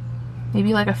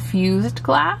 maybe like a fused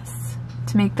glass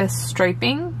to make this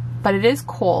striping, but it is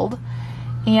cold,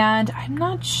 and I'm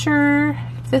not sure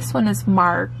if this one is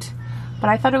marked, but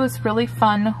I thought it was really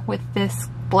fun with this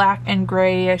black and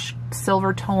grayish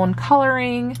silver tone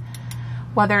coloring,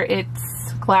 whether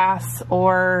it's glass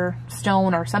or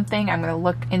stone or something. I'm going to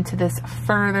look into this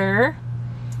further.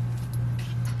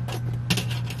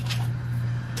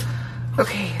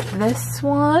 Okay, this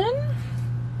one,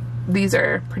 these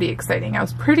are pretty exciting. I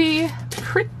was pretty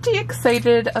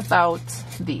excited about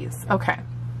these. Okay,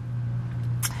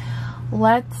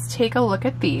 let's take a look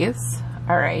at these.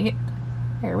 All right,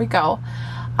 here we go.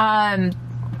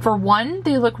 For one,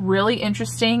 they look really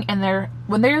interesting, and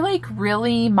when they're like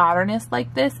really modernist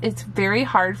like this, it's very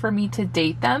hard for me to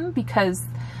date them, because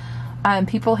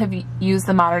people have used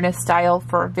the modernist style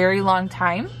for a very long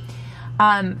time.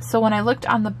 So when I looked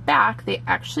on the back, they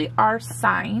actually are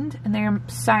signed, and they're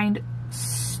signed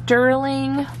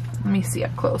Sterling. Let me see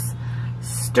up close.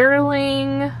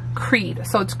 Sterling Creed.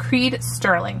 So it's Creed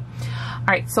Sterling. All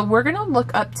right, so we're gonna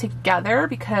look up together,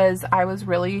 because I was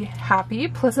really happy,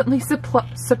 pleasantly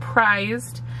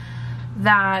surprised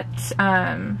that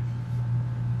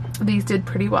these did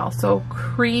pretty well. So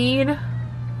Creed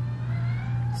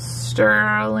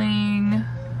Sterling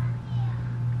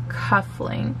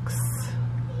cufflinks.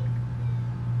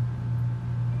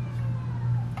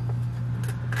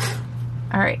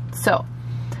 All right, so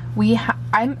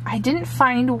I didn't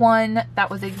find one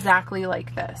that was exactly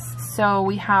like this. So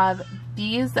we have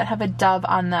these that have a dove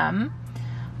on them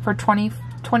for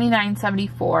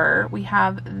 $29.74. We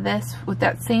have this with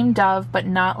that same dove, but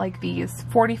not like these,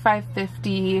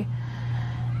 $45.50.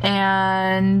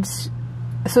 And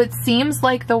so it seems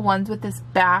like the ones with this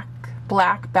black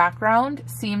background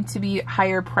seem to be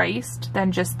higher priced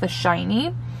than just the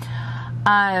shiny.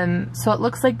 So it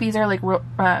looks like these are like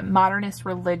modernist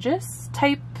religious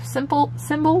type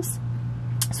symbols.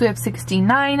 So we have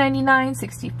 $69.99,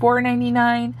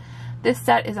 $64.99. This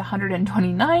set is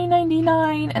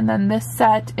 $129.99, and then this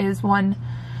set is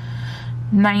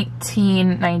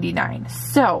 $19.99.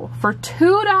 So for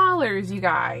 $2, you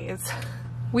guys,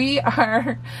 we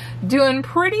are doing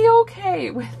pretty okay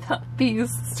with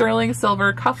these sterling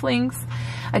silver cufflinks.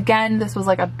 Again, this was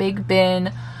like a big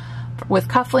bin with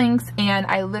cufflinks, and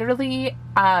I literally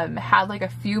had like a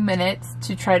few minutes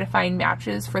to try to find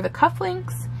matches for the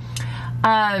cufflinks.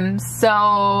 So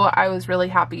I was really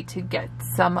happy to get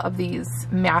some of these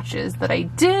matches that I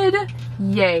did.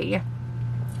 Yay.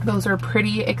 Those are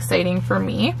pretty exciting for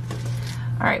me.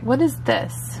 All right, what is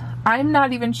this? I'm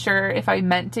not even sure if I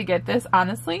meant to get this,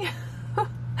 honestly.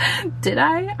 Did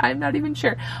I? I'm not even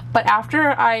sure. But after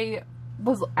I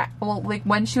was, well, like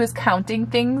when she was counting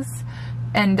things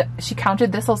and she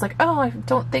counted this, I was like, oh, I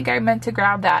don't think I meant to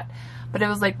grab that. But it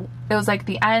was like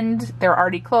the end, they're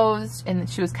already closed, and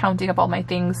she was counting up all my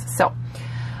things. So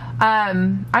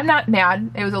I'm not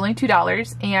mad. It was only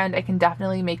 $2, and I can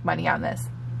definitely make money on this.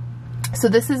 So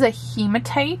this is a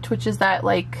hematite, which is that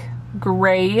like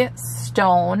gray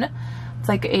stone. It's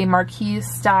like a marquise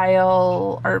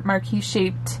style or marquise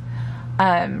shaped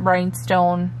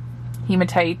rhinestone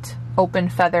hematite open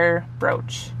feather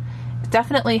brooch. It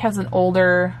definitely has an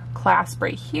older clasp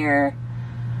right here.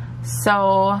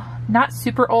 So not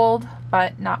super old,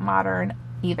 but not modern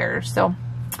either. So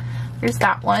there's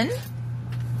that one.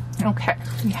 Okay,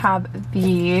 we have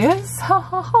these.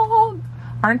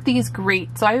 Aren't these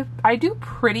great? So I do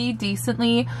pretty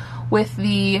decently with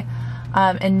the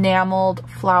enameled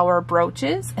flower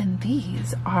brooches, and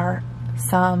these are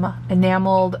some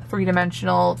enameled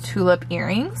 3-dimensional tulip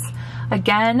earrings.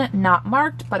 Again, not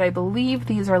marked, but I believe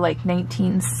these are like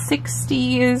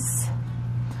 1960s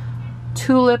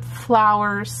tulip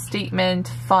flower statement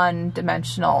fun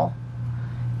dimensional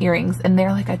earrings, and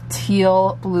they're like a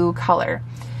teal blue color.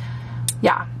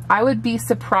 Yeah, I would be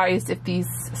surprised if these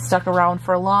stuck around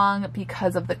for long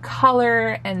because of the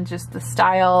color and just the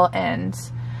style, and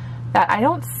that I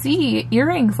don't see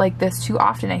earrings like this too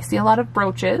often. I see a lot of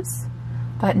brooches,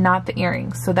 but not the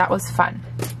earrings, so that was fun.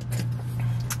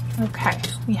 Okay,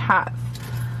 we have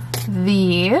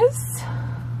these,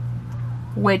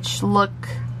 which look,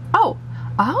 oh,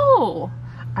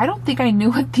 I don't think I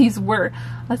knew what these were.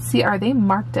 Let's see, are they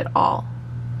marked at all?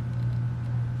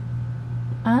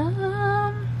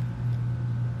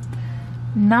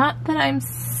 Not that I'm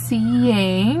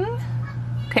seeing.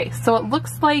 Okay, so it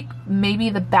looks like maybe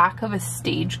the back of a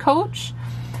stagecoach.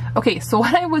 Okay, so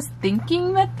what I was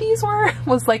thinking that these were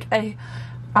was like a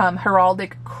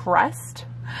heraldic crest,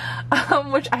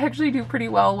 which I actually do pretty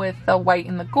well with the white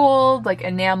and the gold, like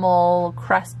enamel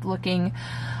crest looking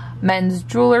men's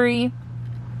jewelry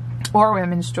or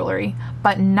women's jewelry.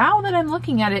 But now that I'm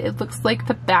looking at it, it looks like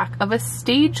the back of a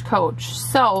stagecoach.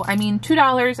 So, I mean,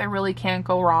 $2, I really can't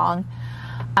go wrong.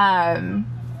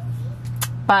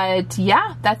 But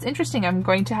yeah, that's interesting. I'm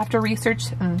going to have to research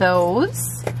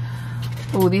those.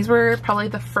 Oh, these were probably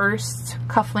the first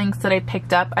cufflinks that I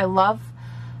picked up. I love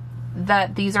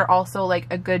that these are also like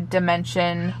a good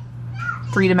dimension,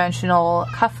 3-dimensional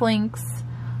cufflinks.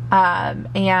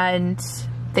 And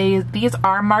these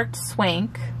are marked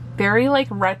swank, very like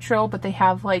retro, but they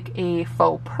have like a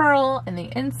faux pearl in the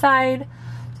inside.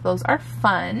 So those are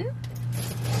fun.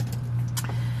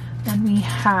 Then we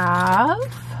have,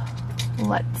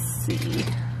 let's see.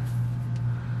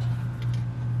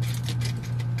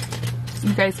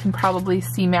 You guys can probably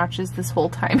see matches this whole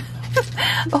time.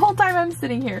 The whole time I'm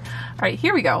sitting here. All right,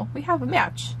 here we go. We have a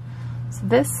match.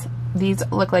 So these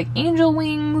look like angel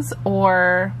wings,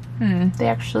 or they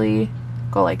actually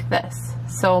go like this.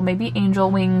 So maybe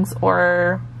angel wings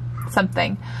or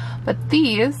something. But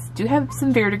these do have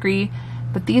some verdigris,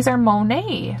 but these are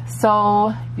Monet. So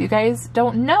if you guys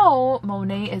don't know,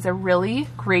 Monet is a really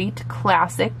great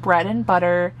classic bread and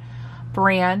butter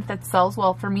brand that sells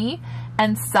well for me.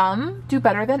 And some do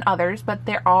better than others, but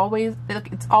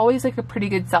it's always like a pretty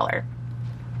good seller.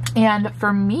 And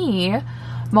for me,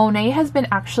 Monet has been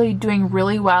actually doing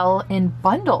really well in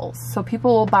bundles. So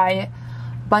people will buy a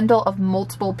bundle of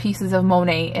multiple pieces of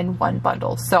Monet in one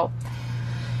bundle. So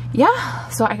yeah,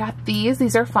 so I got these.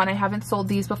 These are fun. I haven't sold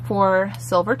these before.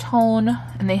 Silver tone,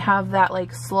 and they have that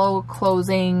like slow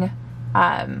closing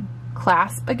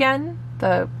clasp again,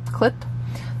 the clip.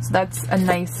 So that's a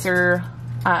nicer,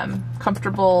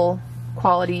 comfortable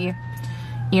quality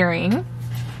earring.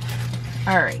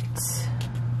 All right.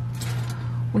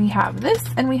 We have this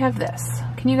and we have this.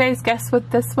 Can you guys guess what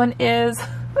this one is?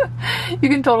 You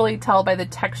can totally tell by the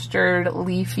textured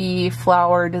leafy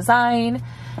flower design.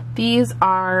 These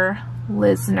are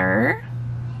Lisner.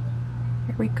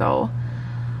 Here we go.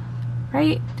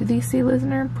 Right? Do these say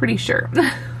Lisner? Pretty sure.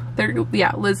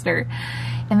 yeah, Lisner.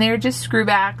 And they're just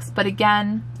screwbacks, but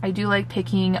again, I do like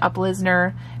picking up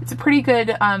Lisner. It's a pretty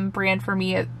good brand for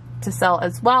me to sell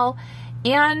as well.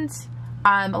 And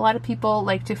a lot of people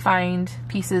like to find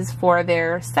pieces for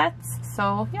their sets.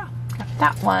 So yeah, got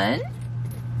that one.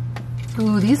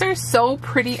 Ooh, these are so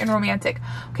pretty and romantic.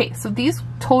 Okay, so these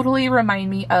totally remind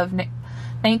me of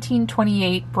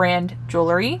 1928 brand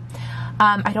jewelry.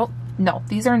 I don't know,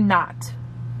 these are not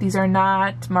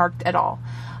marked at all.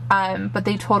 But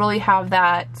they totally have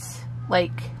that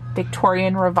like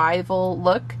Victorian revival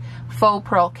look. Faux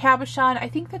pearl cabochon. I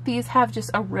think that these have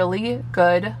just a really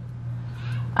good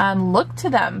look to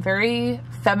them. Very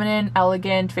feminine,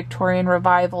 elegant, Victorian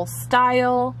revival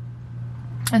style.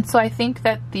 And so I think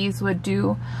that these would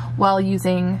do well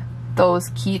using those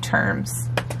key terms.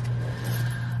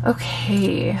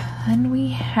 Okay, then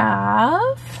we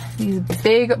have these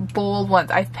big, bold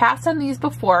ones. I've passed on these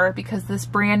before because this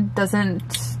brand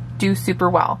doesn't do super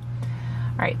well.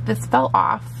 All right, this fell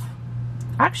off.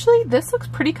 Actually, this looks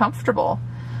pretty comfortable.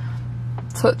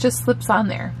 So it just slips on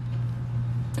there.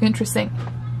 Interesting.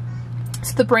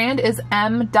 So the brand is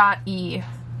M.E.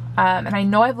 And I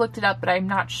know I've looked it up, but I'm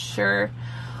not sure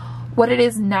what it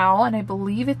is now, and I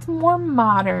believe it's more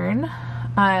modern.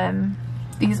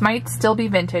 These might still be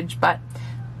vintage, but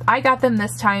I got them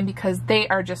this time because they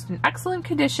are just in excellent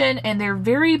condition and they're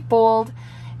very bold.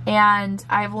 And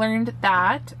I've learned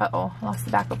that, uh-oh, I lost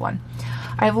the back of one.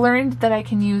 I've learned that I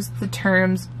can use the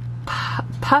terms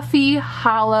puffy,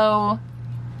 hollow,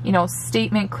 you know,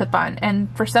 statement clip-on.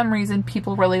 And for some reason,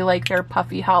 people really like their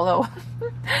puffy, hollow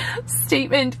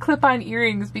statement clip-on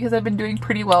earrings because I've been doing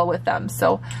pretty well with them.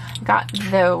 So I got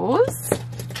those.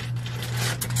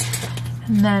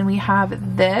 And then we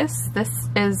have this.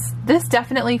 This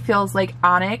definitely feels like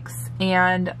onyx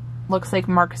and looks like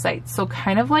marcasite. So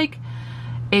kind of like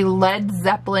a Led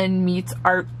Zeppelin meets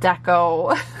Art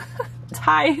Deco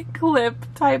tie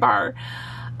bar.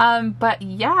 But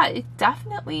yeah, it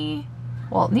definitely,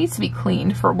 well, it needs to be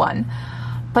cleaned for one.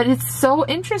 But it's so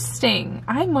interesting.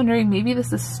 I'm wondering, maybe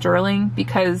this is sterling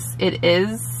because it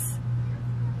is,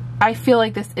 I feel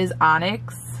like this is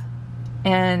onyx.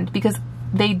 And because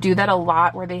they do that a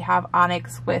lot where they have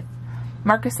onyx with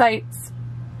marcasites.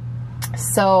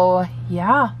 So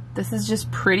yeah, this is just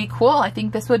pretty cool. I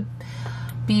think this would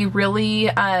be really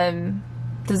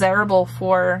desirable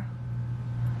for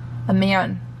a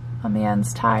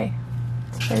man's tie.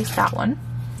 So there's that one.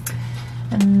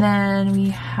 And then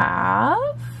we have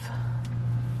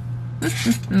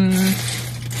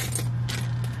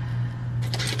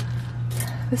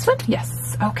this one.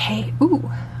 Yes. Okay.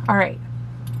 Ooh. All right.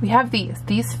 We have these.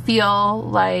 These feel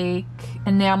like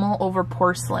enamel over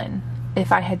porcelain,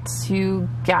 if I had to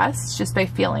guess just by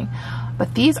feeling.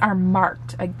 But these are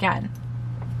marked again.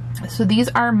 So these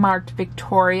are marked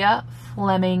Victoria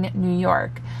Fleming, New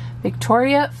York.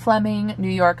 Victoria Fleming, New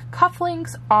York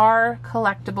cufflinks are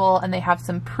collectible and they have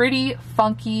some pretty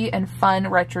funky and fun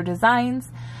retro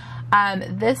designs.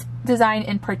 This design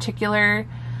in particular,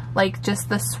 like just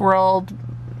the swirled,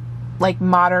 like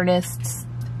modernist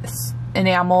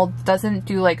enamel doesn't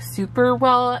do like super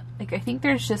well. Like I think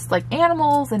there's just like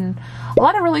animals and a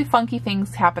lot of really funky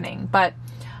things happening, but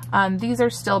these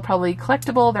are still probably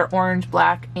collectible. They're orange,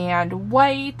 black, and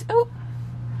white. Oh,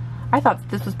 I thought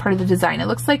this was part of the design. It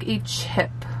looks like a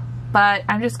chip, but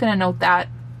I'm just gonna note that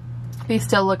they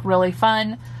still look really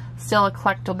fun. Still a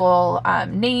collectible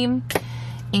name.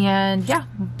 And yeah,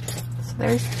 so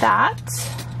there's that.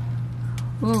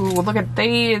 Ooh, look at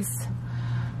these.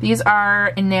 These are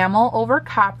enamel over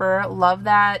copper. Love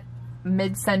that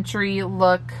mid-century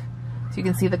look. So you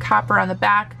can see the copper on the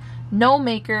back. No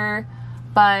maker,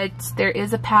 but there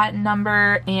is a patent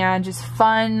number and just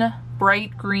fun,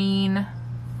 bright green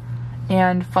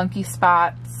and funky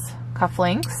spots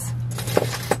cufflinks.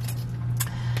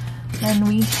 Then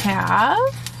we have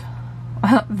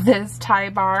this tie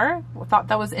bar. I thought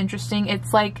that was interesting.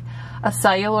 It's like a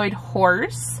celluloid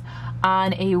horse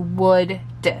on a wood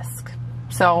disc.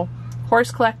 So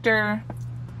horse collector,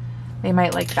 they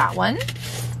might like that one.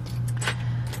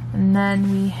 And then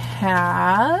we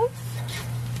have,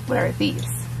 what are these?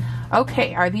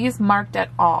 Okay, are these marked at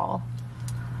all?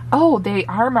 Oh, they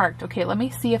are marked. Okay, let me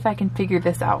see if I can figure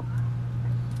this out.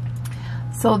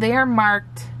 So they are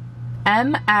marked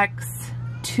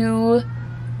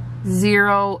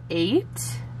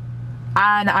MX208,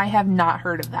 and I have not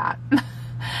heard of that.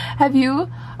 Have you?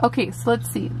 Okay, so let's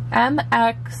see.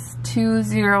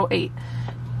 MX208.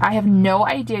 I have no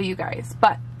idea, you guys,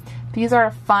 but these are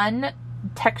a fun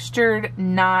textured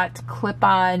knot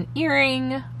clip-on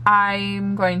earring.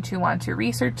 I'm going to want to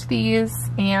research these,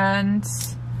 and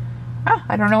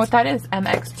I don't know what that is.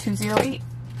 MX208.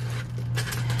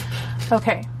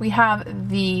 Okay, we have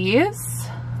these.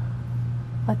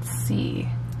 Let's see.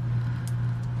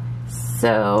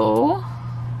 So,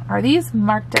 are these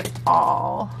marked at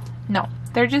all? No,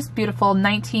 they're just beautiful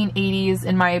 1980s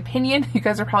in my opinion. You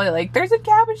guys are probably like, there's a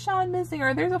cabochon missing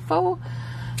or there's a faux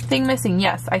thing missing.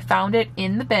 Yes, I found it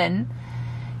in the bin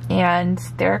and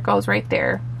there it goes right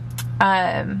there.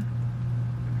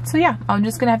 So yeah, I'm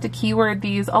just gonna have to keyword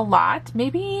these a lot.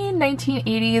 Maybe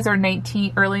 1980s or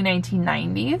early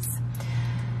 1990s.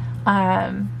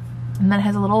 And then it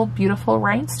has a little beautiful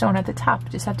rhinestone at the top.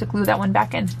 Just have to glue that one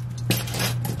back in.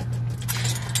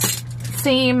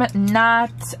 Same,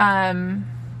 not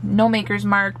no maker's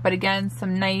mark, but again,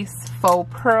 some nice faux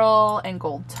pearl and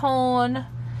gold tone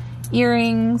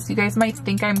earrings. You guys might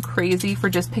think I'm crazy for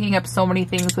just picking up so many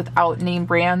things without name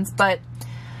brands, but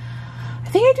I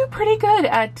think I do pretty good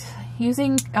at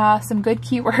using some good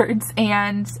keywords.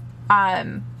 And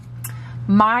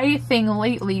my thing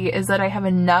lately is that I have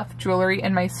enough jewelry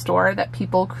in my store that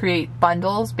people create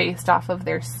bundles based off of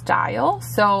their style.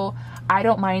 So I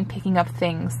don't mind picking up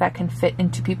things that can fit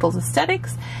into people's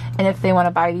aesthetics. And if they want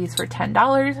to buy these for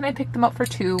 $10 and I pick them up for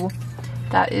 $2,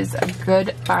 that is a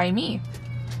good by me.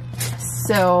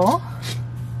 So,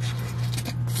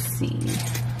 let's see.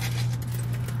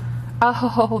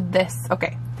 Oh, this.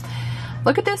 Okay.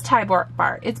 Look at this tie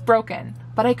bar. It's broken,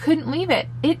 but I couldn't leave it.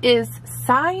 It is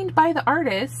signed by the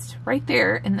artist right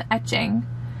there in the etching.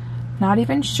 Not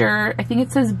even sure. I think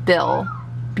it says Bill.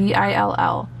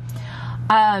 B-I-L-L.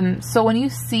 So when you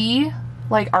see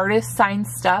like artists sign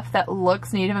stuff that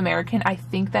looks Native American, I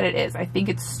think that it is. I think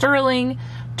it's sterling,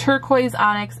 turquoise,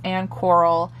 onyx, and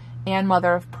coral, and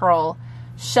mother of pearl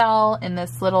shell in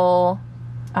this little,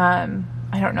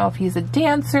 I don't know if he's a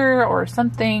dancer or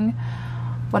something,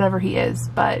 whatever he is,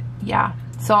 but yeah.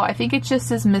 So I think it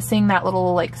just is missing that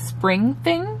little like spring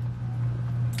thing.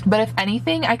 But if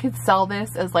anything, I could sell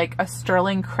this as like a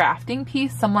sterling crafting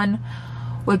piece. Someone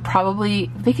would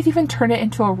probably, they could even turn it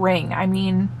into a ring. I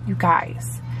mean, you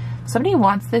guys, if somebody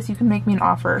wants this, you can make me an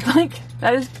offer. Like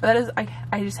that is,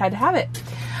 I just had to have it.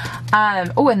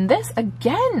 Oh, and this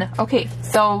again. Okay,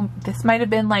 so this might have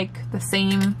been like the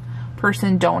same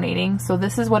person donating. So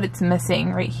this is what it's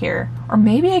missing right here. Or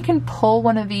maybe I can pull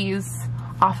one of these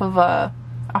off of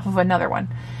another one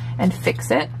and fix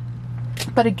it.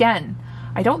 But again,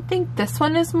 I don't think this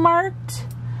one is marked.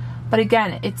 But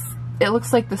again, it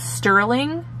looks like the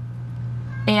sterling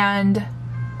and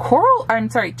coral,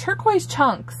 I'm sorry, turquoise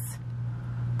chunks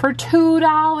for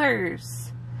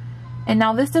 $2. And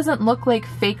now this doesn't look like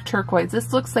fake turquoise.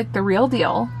 This looks like the real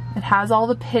deal. It has all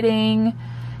the pitting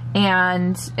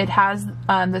and it has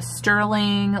the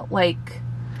sterling, like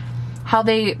how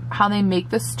they make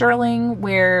the sterling,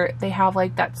 where they have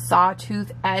like that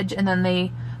sawtooth edge and then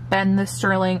they bend the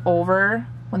sterling over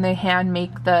when they hand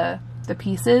make the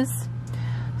pieces.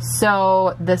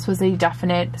 So this was a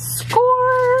definite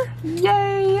score.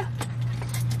 Yay!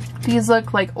 These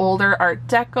look like older Art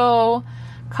Deco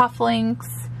cufflinks,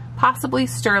 possibly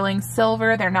sterling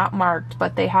silver. They're not marked,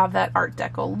 but they have that Art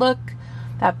Deco look,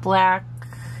 that black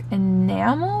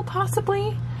enamel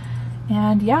possibly.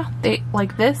 And yeah, they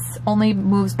like this only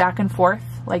moves back and forth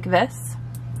like this.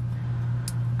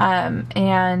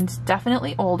 And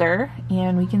definitely older,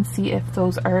 and we can see if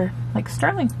those are like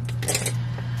sterling.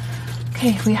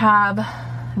 Okay, we have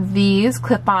these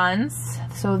clip-ons.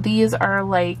 So these are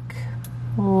like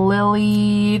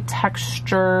lily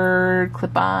textured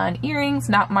clip-on earrings,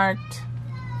 not marked,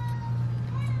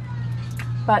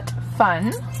 but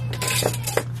fun.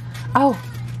 Oh,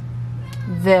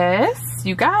 this,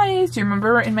 you guys, do you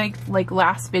remember in my like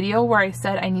last video where I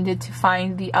said I needed to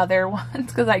find the other ones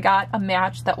because I got a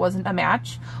match that wasn't a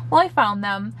match? Well, I found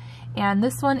them, and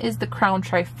this one is the Crown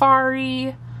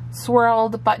Trifari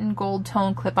swirled button gold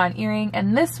tone clip-on earring,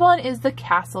 and this one is the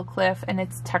Castle Cliff, and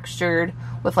it's textured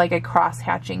with like a cross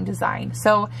hatching design.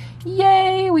 So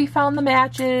yay, we found the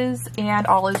matches and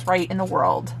all is right in the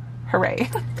world. Hooray.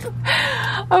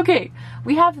 Okay,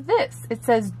 we have this. It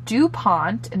says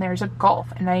DuPont and there's a golf,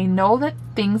 and I know that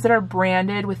things that are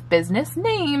branded with business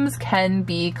names can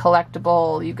be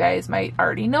collectible. You guys might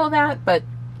already know that, but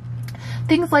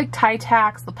things like tie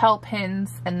tacks, lapel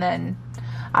pins, and then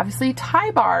obviously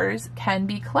tie bars can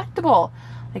be collectible.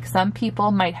 Like some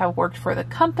people might have worked for the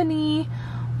company.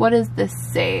 What does this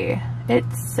say? It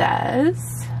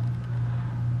says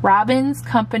Robbins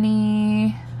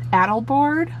Company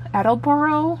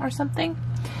Attleboro or something.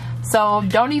 So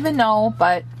don't even know,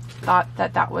 but thought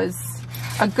that that was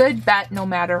a good bet no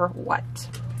matter what.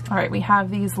 All right, we have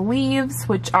these leaves,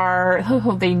 which are,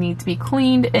 they need to be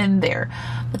cleaned in there.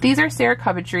 But these are Sarah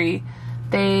Coventry.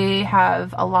 They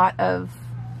have a lot of,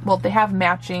 well, they have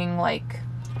matching like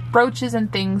brooches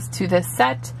and things to this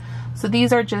set. So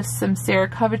these are just some Sarah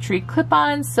Coventry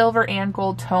clip-ons, silver and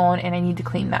gold tone, and I need to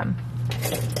clean them.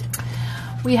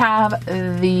 We have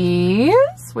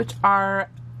these, which are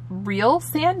real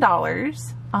sand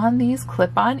dollars on these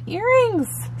clip-on earrings.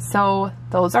 So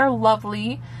those are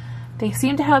lovely. They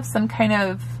seem to have some kind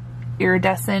of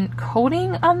iridescent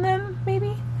coating on them,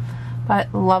 maybe,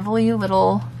 but lovely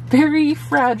little, very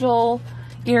fragile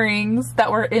earrings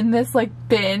that were in this like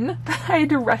bin. I had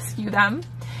to rescue them.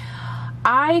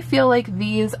 I feel like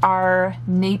these are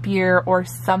Napier or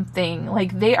something.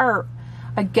 Like they are,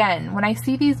 again, when I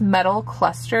see these metal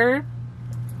cluster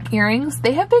earrings,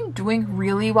 they have been doing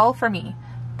really well for me.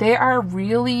 They are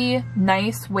really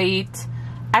nice weight,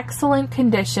 excellent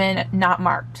condition, not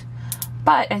marked.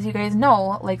 But as you guys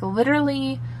know, like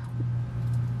literally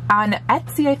on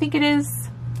Etsy, I think it is,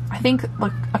 I think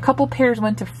like a couple pairs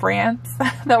went to France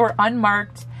that were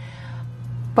unmarked,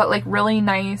 but like really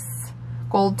nice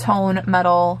gold tone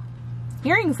metal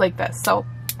earrings like this. So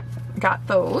got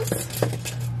those.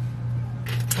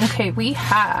 Okay, we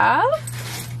have,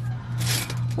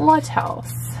 what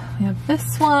else? We have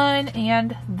this one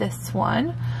and this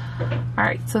one. All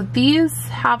right, so these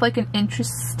have like an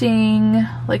interesting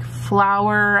like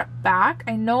flower back.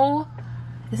 I know,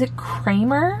 is it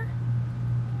Kramer?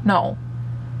 No.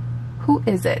 Who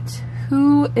is it?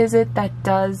 Who is it that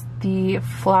does the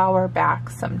flower back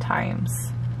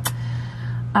sometimes?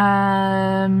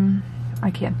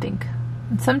 I can't think.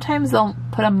 And sometimes they'll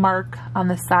put a mark on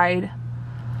the side.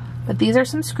 But these are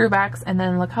some screwbacks, and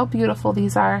then look how beautiful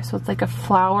these are. So it's like a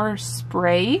flower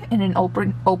spray in an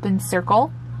open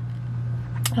circle.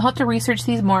 I'll have to research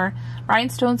these more.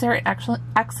 Rhinestones are in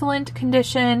excellent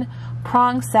condition.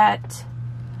 Prong set.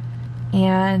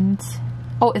 And,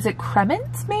 oh, is it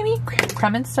Crements maybe?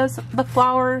 Crements does the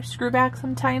flower screwback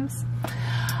sometimes.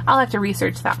 I'll have to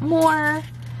research that more.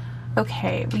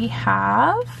 Okay, we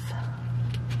have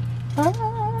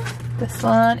this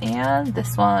one and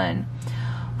this one.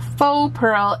 Faux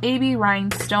pearl AB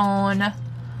rhinestone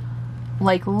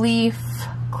like leaf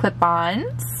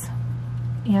clip-ons.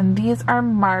 And these are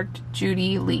marked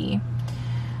Judy Lee.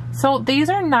 So these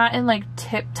are not in like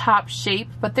tip-top shape,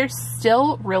 but they're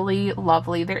still really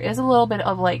lovely. There is a little bit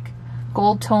of like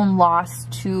gold tone loss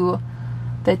to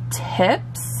the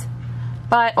tips,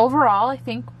 but overall I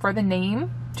think for the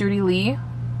name Judy Lee,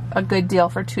 a good deal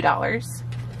for $2.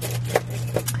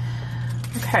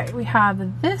 Okay, we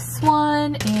have this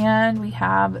one and we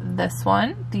have this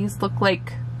one. These look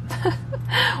like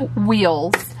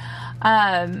wheels.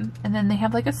 And then they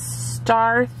have like a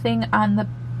star thing on the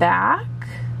back.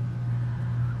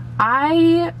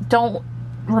 I don't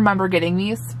remember getting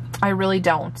these. I really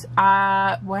don't.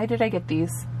 Why did I get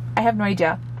these? I have no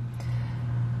idea.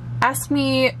 Ask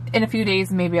me in a few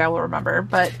days, maybe I will remember,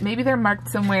 but maybe they're marked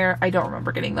somewhere. I don't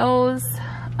remember getting those.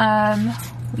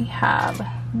 We have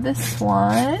this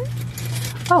one.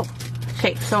 Oh,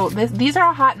 okay, so these are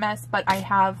a hot mess, but I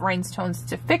have rhinestones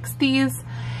to fix these.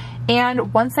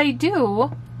 And once I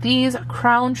do, these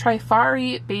Crown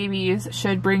Trifari babies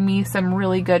should bring me some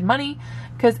really good money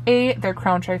because A, they're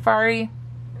Crown Trifari,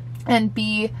 and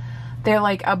B, they're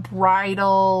like a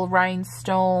bridal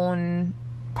rhinestone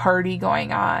party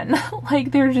going on.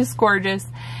 Like they're just gorgeous.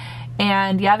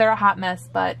 And yeah, they're a hot mess,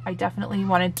 but I definitely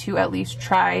wanted to at least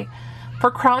try.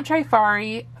 For Crown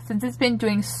Trifari, since it's been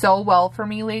doing so well for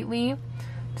me lately,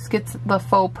 just gets the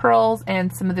faux pearls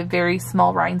and some of the very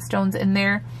small rhinestones in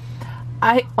there.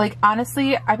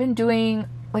 Honestly, I've been doing,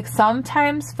 like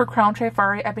sometimes for Crown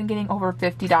Trifari, I've been getting over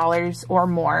 $50 or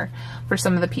more for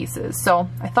some of the pieces. So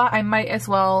I thought I might as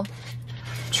well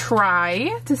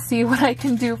try to see what I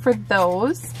can do for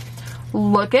those.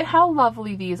 Look at how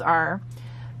lovely these are.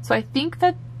 So I think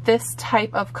that this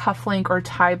type of cufflink or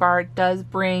tie bar does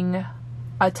bring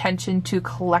attention to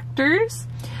collectors.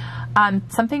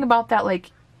 Something about that,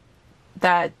 like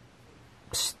that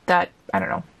I don't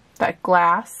know, that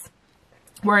glass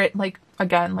where it like,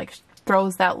 again, like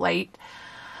throws that light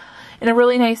in a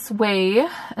really nice way.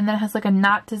 And then it has like a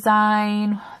knot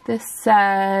design. This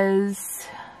says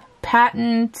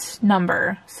patent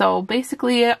number. So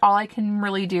basically all I can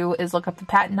really do is look up the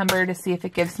patent number to see if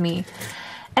it gives me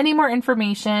any more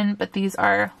information, but these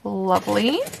are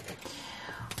lovely.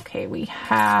 Okay, we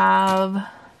have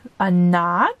a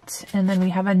knot and then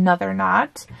we have another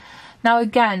knot. Now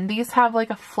again, these have like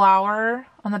a flower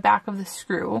on the back of the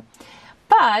screw,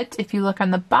 but if you look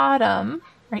on the bottom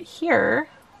right here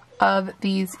of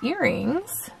these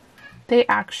earrings, they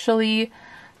actually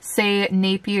say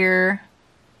Napier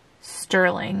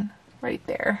sterling right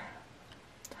there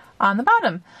on the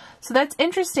bottom. So that's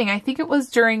interesting. I think it was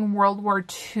during World War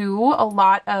II, a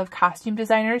lot of costume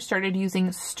designers started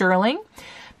using sterling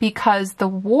because the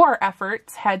war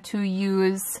efforts had to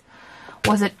use,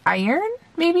 was it iron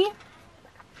maybe?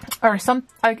 Or some,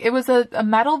 like, it was a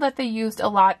metal that they used a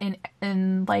lot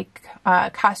in like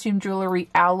costume jewelry,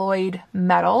 alloyed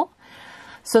metal.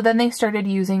 So then they started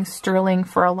using sterling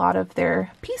for a lot of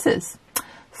their pieces.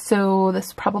 So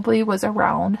this probably was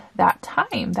around that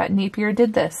time that Napier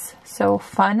did this. So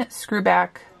fun screwback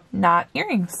knot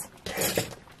earrings.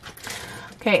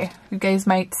 Okay, you guys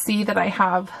might see that I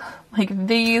have like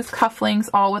these cufflinks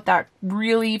all with that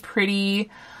really pretty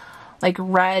like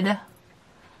red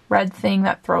thing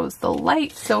that throws the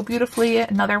light so beautifully.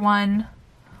 Another one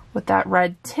with that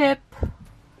red tip.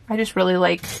 I just really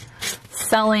like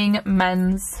selling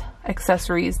men's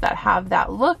accessories that have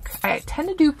that look. I tend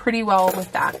to do pretty well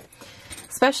with that,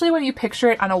 especially when you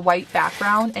picture it on a white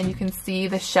background and you can see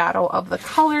the shadow of the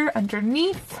color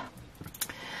underneath.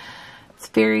 It's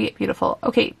very beautiful.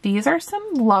 Okay, these are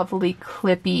some lovely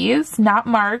clippies, not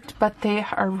marked, but they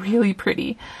are really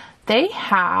pretty. They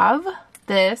have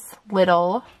this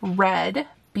little red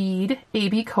bead,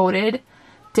 AB coated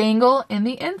dangle in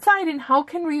the inside, and how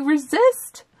can we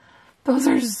resist? Those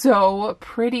are so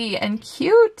pretty and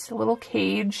cute. A little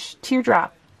cage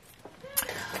teardrop.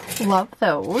 Love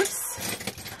those.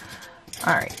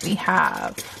 All right, we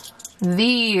have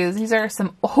these. These are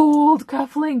some old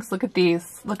cufflinks. Look at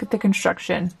these. Look at the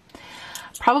construction.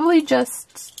 Probably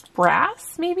just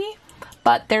brass, maybe,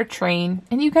 but they're train.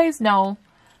 And you guys know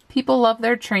people love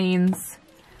their trains.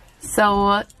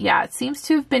 So yeah, it seems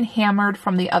to have been hammered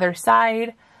from the other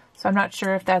side. So I'm not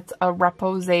sure if that's a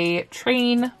repose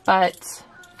train, but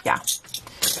yeah.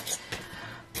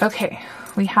 Okay,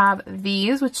 we have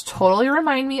these, which totally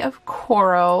remind me of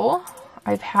Coro.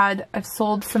 I've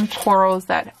sold some Coros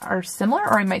that are similar,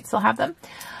 or I might still have them,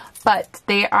 but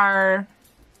they are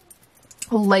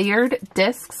layered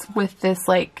discs with this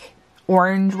like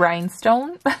orange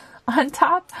rhinestone on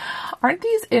top. Aren't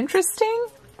these interesting?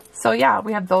 So yeah,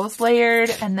 we have those layered,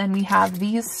 and then we have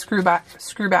these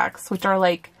screwbacks, which are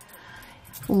like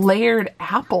layered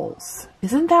apples.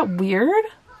 Isn't that weird?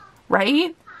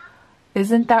 Right?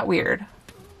 Isn't that weird?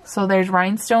 So there's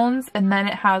rhinestones, and then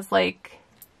it has like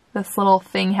this little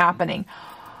thing happening.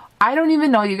 I don't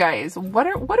even know, you guys. What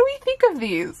do we think of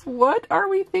these? What are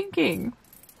we thinking?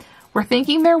 We're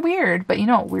thinking they're weird, but you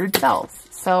know, weird sells.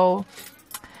 So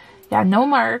yeah, no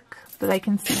mark that I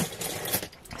can see.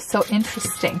 So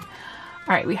interesting.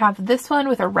 All right, we have this one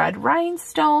with a red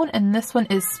rhinestone, and this one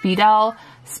is Speedel.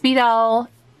 Speedel,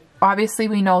 obviously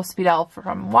we know Speedel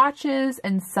from watches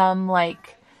and some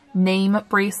like name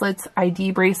bracelets,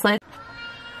 ID bracelets.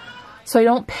 So I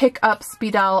don't pick up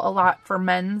Speedel a lot for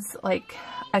men's like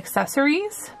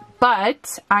accessories,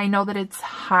 but I know that it's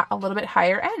a little bit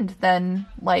higher end than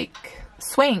like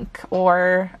Swank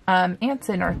or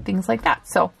Anson or things like that.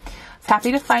 So I was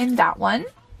happy to find that one.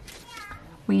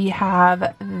 We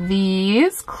have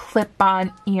these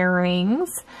clip-on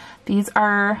earrings. These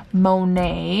are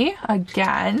Monet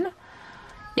again.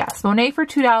 Yes, Monet for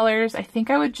 $2. I think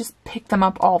I would just pick them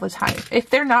up all the time. If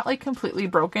they're not like completely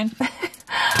broken,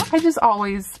 I just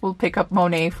always will pick up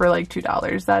Monet for like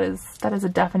 $2. That is a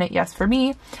definite yes for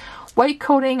me. White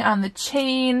coating on the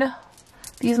chain.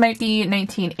 These might be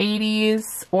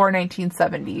 1980s or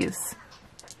 1970s.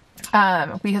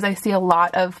 Because I see a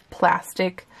lot of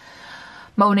plastic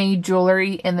Monet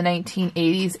jewelry in the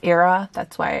 1980s era.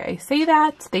 That's why I say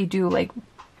that. They do like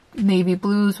navy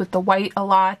blues with the white a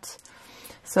lot.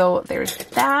 So there's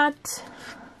that.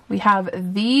 We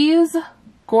have these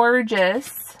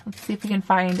gorgeous. Let's see if we can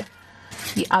find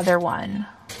the other one.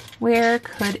 Where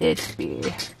could it be?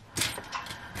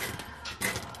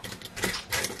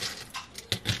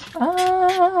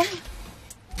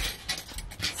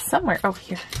 Somewhere. Oh,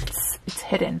 here. It's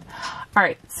hidden. All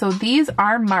right. So these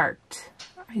are marked.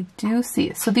 I do see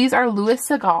it. So these are Louis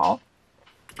Segal,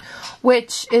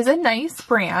 which is a nice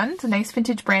brand, a nice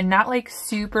vintage brand, not like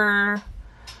super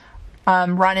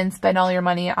run and spend all your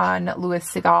money on Louis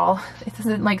Segal. It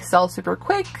doesn't like sell super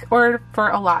quick or for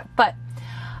a lot, but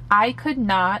I could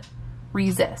not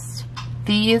resist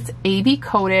these AB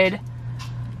coated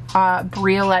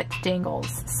briolette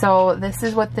dangles. So this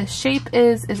is what this shape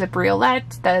is a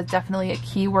briolette. That is definitely a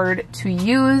keyword to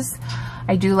use.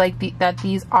 I do like that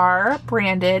these are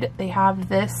branded. They have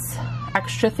this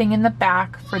extra thing in the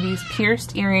back for these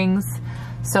pierced earrings.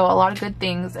 So a lot of good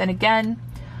things. And again,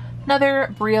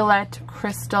 another briolette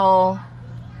crystal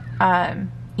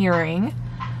earring.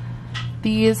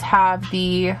 These have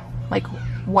the like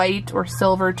white or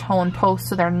silver tone post,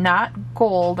 so they're not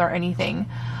gold or anything.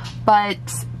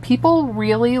 But people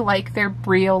really like their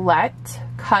briolette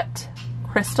cut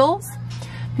crystals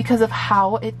because of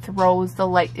how it throws the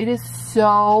light. It is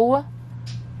so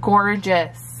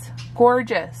gorgeous.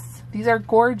 Gorgeous. These are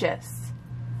gorgeous.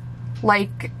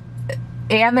 Like,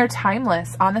 and they're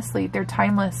timeless. Honestly, they're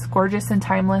timeless. Gorgeous and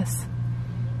timeless.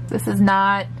 This is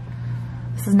not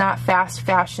fast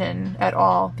fashion at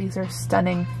all. These are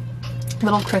stunning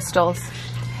little crystals.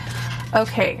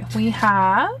 Okay, we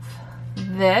have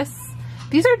this.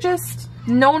 These are just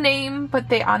no name, but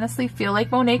they honestly feel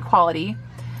like Monet quality.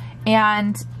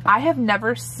 And I have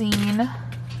never seen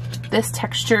this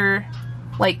texture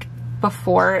like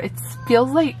before. It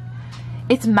feels like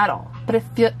it's metal, but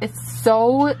it's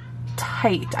so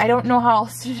tight. I don't know how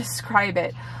else to describe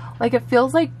it. Like, it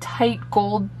feels like tight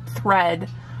gold thread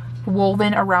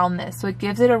woven around this, so it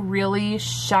gives it a really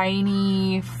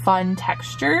shiny, fun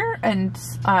texture and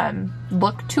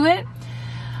look to it.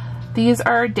 These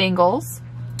are dangles,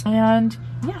 and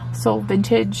yeah, so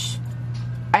vintage.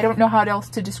 I don't know how else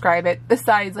to describe it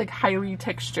besides like highly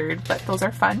textured, but those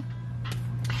are fun.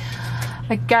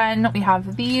 Again, we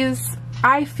have these.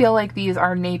 I feel like these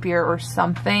are Napier or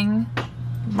something,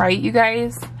 right, you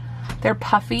guys? They're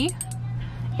puffy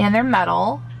and they're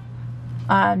metal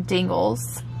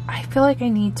dangles. I feel like I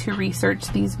need to research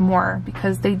these more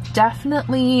because they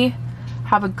definitely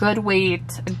have a good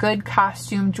weight, a good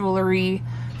costume jewelry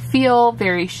feel,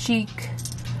 very chic.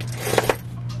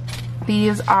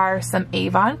 These are some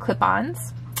Avon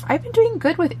clip-ons. I've been doing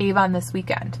good with Avon this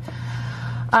weekend.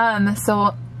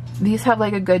 So these have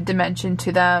like a good dimension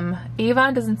to them.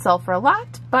 Avon doesn't sell for a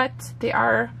lot, but they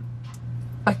are,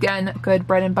 again, good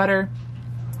bread and butter.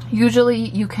 Usually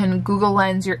you can Google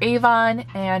Lens your Avon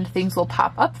and things will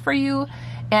pop up for you,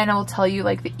 and it will tell you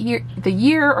like the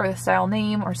year or the style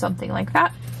name or something like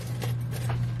that.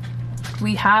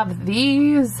 We have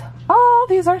these. Oh,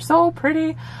 these are so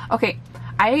pretty. Okay,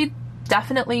 I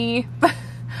definitely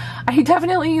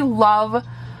love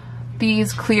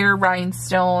these clear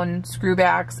rhinestone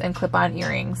screwbacks and clip-on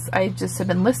earrings. I just have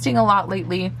been listing a lot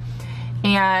lately,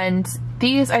 and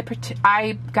these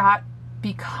I got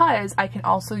because I can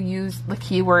also use the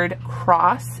keyword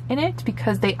cross in it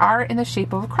because they are in the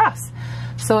shape of a cross.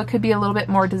 So it could be a little bit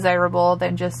more desirable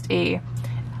than just a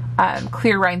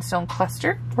clear rhinestone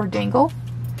cluster or dangle.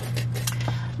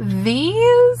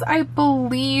 These, I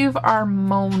believe, are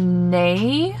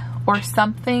Monet or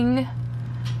something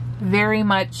very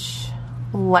much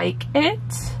like it.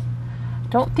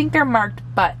 Don't think they're marked,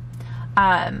 but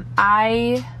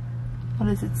what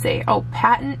does it say? Oh,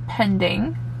 patent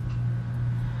pending.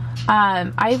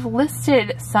 I've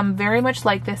listed some very much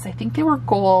like this. I think they were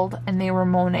gold and they were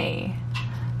Monet.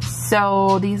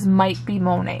 So these might be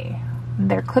Monet.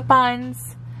 They're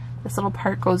clip-ons. This little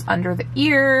part goes under the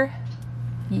ear.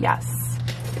 Yes.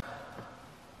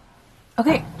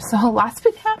 Okay, so lots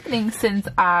been happening since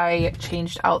I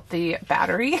changed out the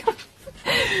battery.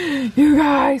 You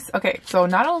guys. Okay, so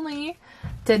not only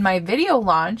did my video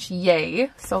launch,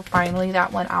 yay, so finally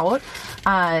that went out,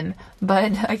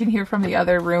 but I can hear from the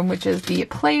other room, which is the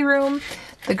playroom.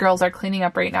 The girls are cleaning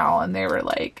up right now, and they were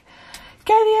like,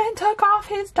 Gideon took off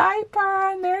his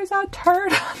diaper and there's a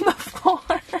turd on the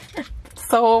floor.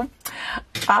 So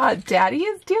Daddy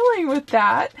is dealing with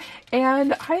that,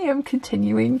 and I am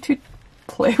continuing to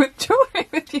play with jewelry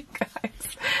with you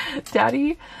guys.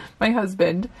 Daddy, my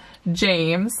husband,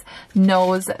 James,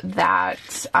 knows that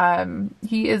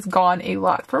he is gone a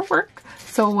lot for work.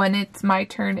 So when it's my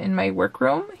turn in my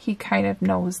workroom, he kind of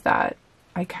knows that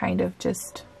I kind of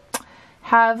just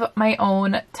have my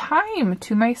own time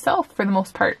to myself for the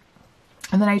most part.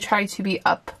 And then I try to be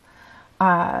up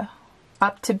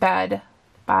to bed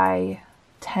by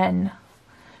 10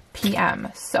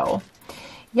 p.m. So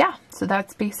yeah, so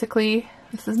that's basically,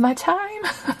 this is my time.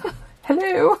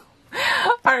 Hello.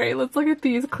 All right, let's look at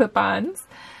these clip-ons.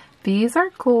 These are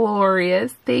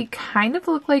glorious. They kind of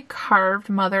look like carved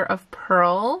mother of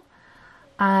pearl,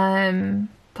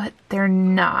 but they're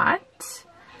not.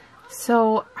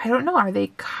 So I don't know, are they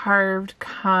carved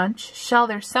conch shell?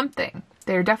 There's something.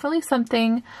 They're definitely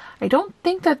something. I don't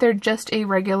think that they're just a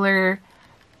regular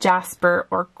jasper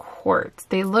or quartz.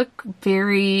 They look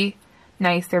very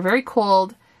nice. They're very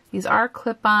cold. These are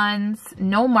clip-ons,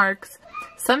 no marks.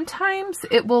 Sometimes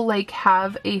it will like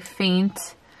have a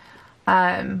faint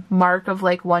mark of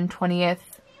like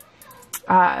 1/20th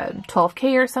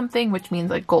 12K or something, which means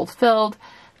like gold filled.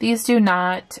 These do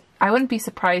not. I wouldn't be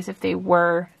surprised if they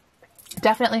were.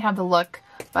 Definitely have the look,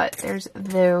 but there's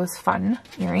those fun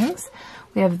earrings.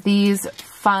 We have these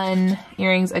fun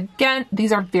earrings. Again,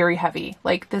 these are very heavy.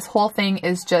 Like this whole thing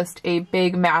is just a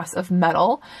big mass of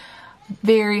metal.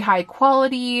 Very high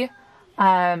quality.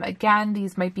 Again,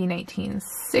 these might be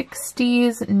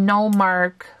 1960s, no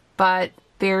mark, but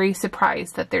very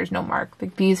surprised that there's no mark.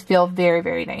 Like these feel very,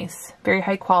 very nice. Very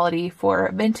high quality for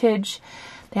vintage.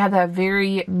 They have that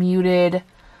very muted,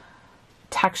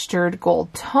 textured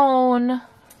gold tone.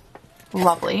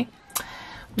 Lovely.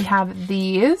 We have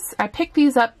these. I picked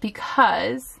these up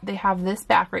because they have this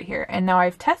back right here. And now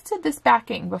I've tested this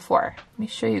backing before. Let me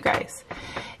show you guys.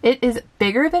 It is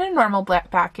bigger than a normal black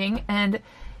backing, and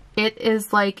it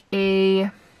is like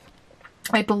a,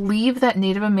 I believe that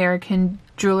Native American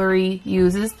jewelry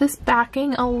uses this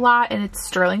backing a lot, and it's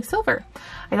sterling silver.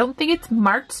 I don't think it's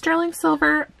marked sterling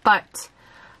silver, but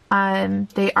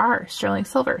they are sterling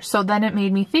silver. So then it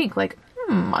made me think like,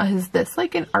 is this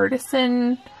like an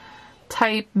artisan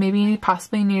type, maybe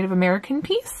possibly Native American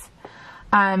piece?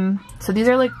 So these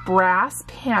are like brass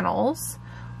panels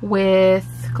with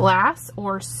glass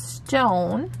or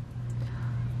stone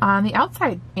on the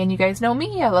outside. And you guys know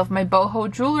me, I love my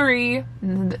boho jewelry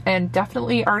and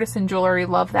definitely artisan jewelry,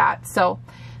 love that. So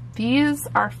these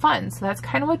are fun. So that's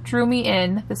kind of what drew me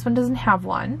in. This one doesn't have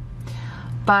one,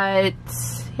 but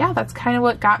yeah, that's kind of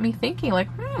what got me thinking like,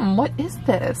 what is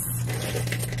this?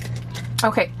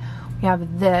 Okay, we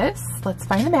have this. Let's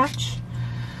find the match.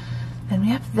 Then we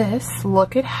have this.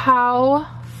 Look at how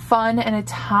fun and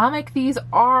atomic these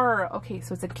are. Okay,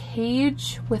 so it's a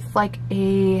cage with like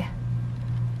a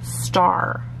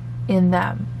star in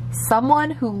them.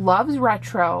 Someone who loves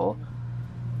retro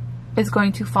is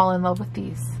going to fall in love with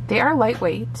these. They are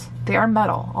lightweight. They are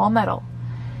metal, all metal.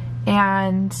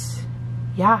 And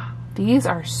yeah, these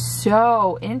are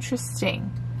so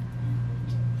interesting.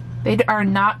 They are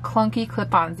not clunky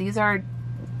clip-ons. These are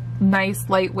nice,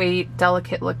 lightweight,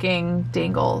 delicate looking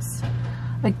dangles.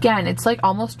 Again, it's like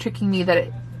almost tricking me that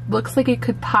it looks like it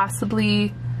could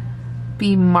possibly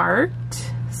be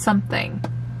marked something.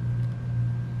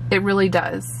 It really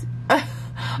does,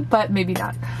 but maybe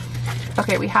not.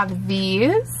 Okay, we have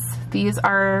these. These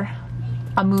are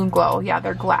a moon glow. Yeah,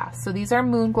 they're glass. So these are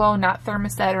moon glow, not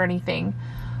thermoset or anything.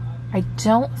 I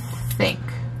don't think.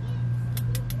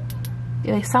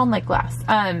 They sound like glass.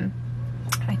 I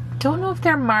don't know if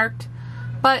they're marked,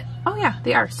 but oh yeah,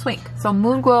 they are. Swink. So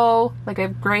moon glow, like a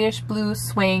grayish blue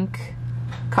swink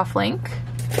cufflink.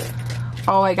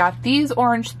 Oh, I got these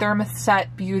orange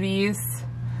thermoset beauties.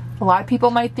 A lot of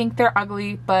people might think they're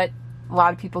ugly, but a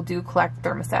lot of people do collect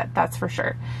thermoset, that's for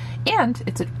sure. And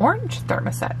it's an orange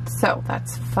thermoset, so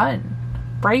that's fun.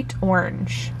 Bright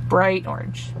orange, bright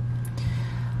orange.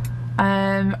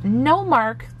 No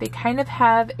mark. They kind of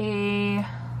have a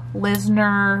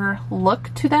Lisner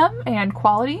look to them and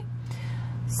quality.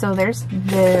 So there's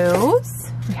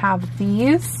those. We have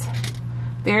these.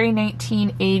 Very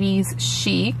 1980s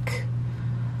chic.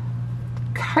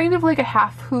 Kind of like a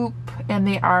half hoop, and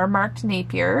they are marked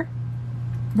Napier.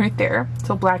 Right there.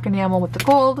 So black enamel with the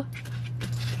gold.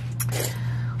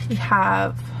 We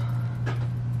have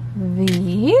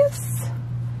these.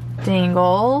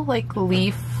 Dangle, like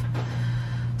leaf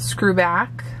screw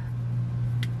back.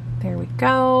 There we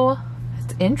go.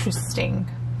 It's interesting.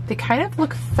 They kind of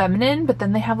look feminine, but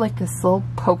then they have like this little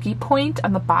pokey point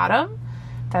on the bottom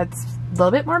that's a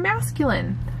little bit more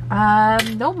masculine.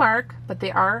 No mark, but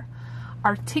they are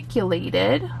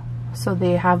articulated. So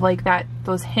they have like that,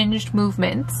 those hinged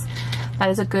movements. That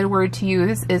is a good word to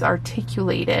use, is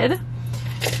articulated.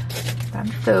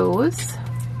 Then those.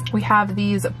 We have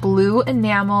these blue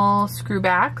enamel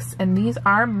screwbacks, and these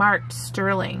are marked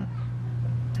sterling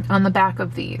on the back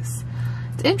of these.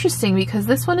 It's interesting because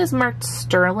this one is marked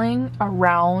sterling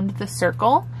around the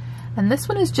circle, and this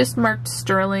one is just marked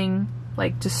sterling,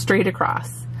 like just straight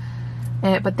across.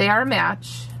 But they are a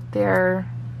match. They're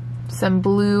some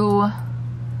blue, I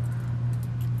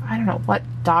don't know, what,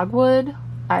 dogwood?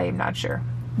 I'm not sure.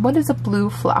 What is a blue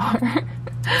flower?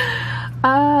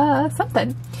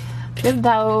 Something. We have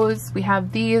those. We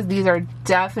have these. These are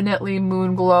definitely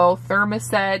moon glow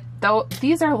thermoset. Though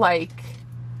these are like,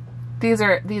 these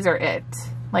are it.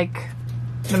 Like,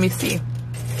 let me see.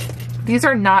 These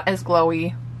are not as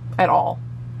glowy at all.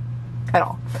 At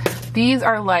all. These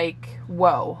are like,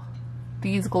 whoa.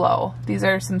 These glow. These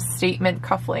are some statement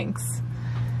cufflinks.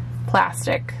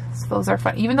 Plastic. So those are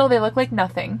fun. Even though they look like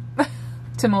nothing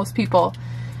to most people.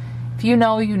 If you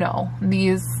know, you know.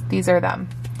 These are them.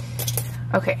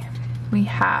 Okay. We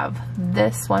have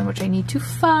this one, which I need to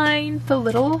find the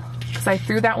little, because I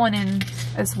threw that one in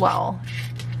as well.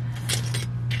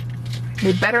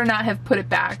 They better not have put it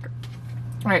back.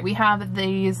 All right, we have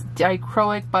these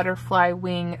dichroic butterfly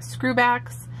wing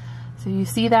screwbacks. So you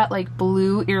see that like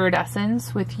blue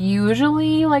iridescence with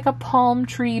usually like a palm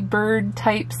tree bird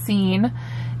type scene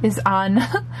is on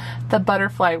the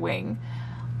butterfly wing.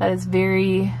 That is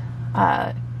very,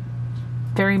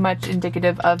 very much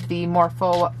indicative of the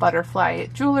Morpho butterfly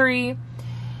jewelry.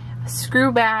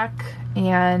 Screwback,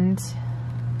 and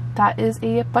that is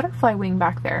a butterfly wing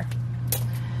back there.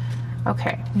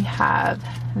 Okay, we have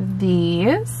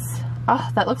these. Oh,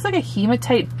 that looks like a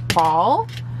hematite ball.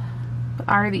 What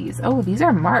are these? Oh, these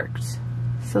are marked.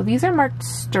 So these are marked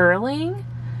sterling,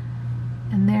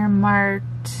 and they're marked,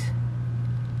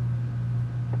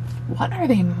 what are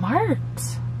they marked?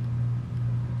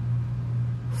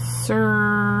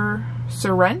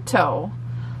 Sorrento.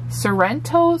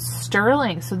 Sorrento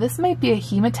sterling. So this might be a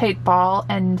hematite ball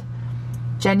and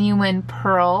genuine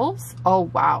pearls. Oh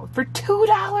wow, for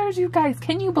 $2, you guys,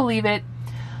 can you believe it?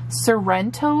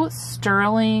 Sorrento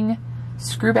sterling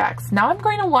screwbacks. Now I'm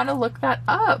going to want to look that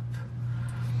up.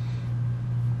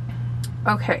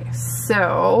 Okay,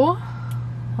 so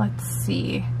let's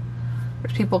see.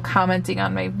 There's people commenting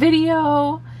on my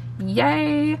video.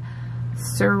 Yay,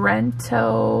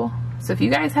 Sorrento. So if you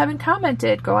guys haven't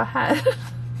commented, go ahead.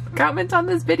 Comment on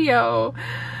this video.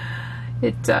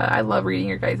 I love reading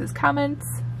your guys' comments.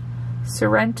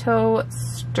 Sorrento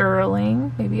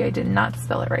sterling. Maybe I did not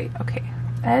spell it right. Okay.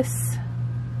 S-U-R-R-E-N-T-O.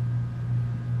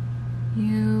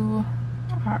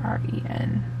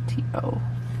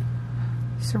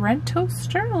 Sorrento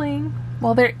sterling.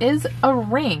 Well, there is a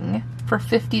ring for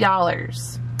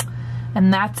 $50.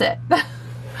 And that's it.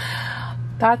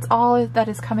 That's all that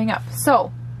is coming up.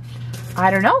 So,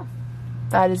 I don't know.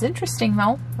 That is interesting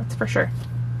though. That's for sure.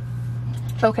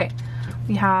 Okay.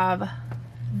 We have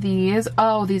these.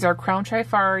 Oh, these are Crown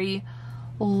Trifari.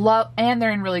 Love, and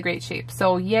they're in really great shape.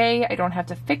 So yay, I don't have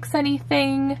to fix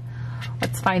anything.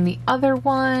 Let's find the other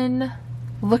one.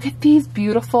 Look at these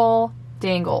beautiful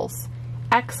dangles.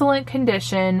 Excellent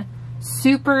condition,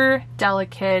 super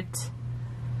delicate.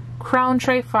 Crown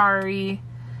Trifari.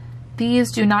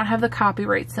 These do not have the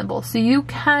copyright symbol. So you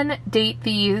can date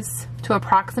these to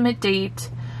approximate date,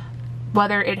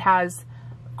 whether it has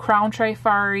Crown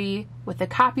Trifari with the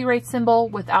copyright symbol,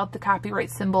 without the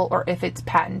copyright symbol, or if it's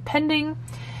patent pending.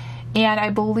 And I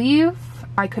believe,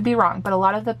 I could be wrong, but a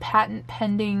lot of the patent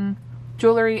pending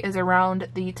jewelry is around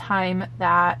the time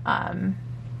that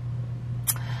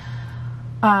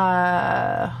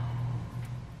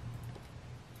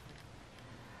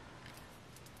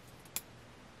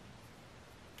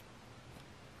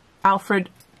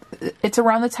it's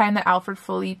around the time that Alfred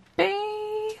Felipe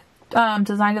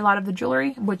designed a lot of the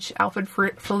jewelry, which Alfred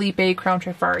Felipe Crown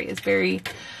Trifari is very,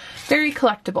 very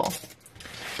collectible.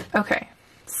 Okay,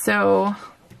 so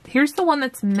here's the one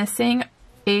that's missing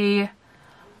a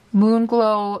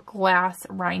Moonglow glass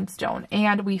rhinestone,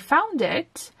 and we found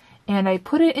it and I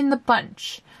put it in the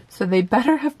bunch, so they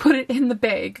better have put it in the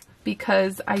bag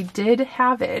because I did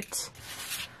have it.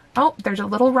 Oh, there's a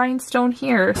little rhinestone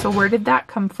here, so where did that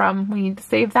come from? We need to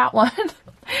save that one.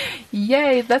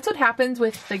 Yay, that's what happens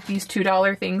with like these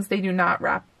 $2 things. They do not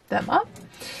wrap them up,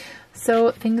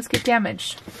 so things get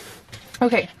damaged.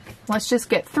 Okay, let's just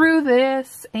get through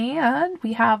this, and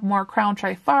we have more Crown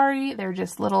Trifari. They're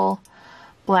just little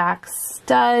black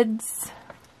studs,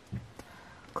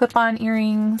 clip-on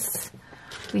earrings.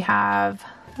 We have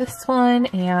this one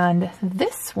and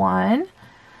this one.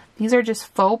 These are just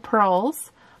faux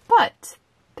pearls, but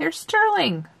they're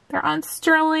sterling. They're on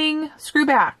sterling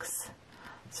screwbacks.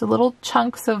 So little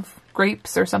chunks of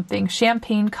grapes or something,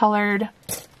 champagne colored.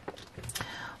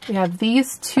 We have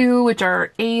these two, which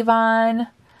are Avon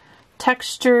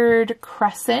textured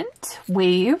crescent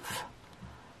wave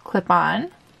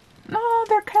clip-on. Oh,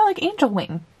 they're kind of like angel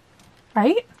wing,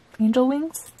 right? Angel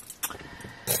wings.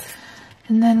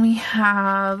 And then we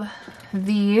have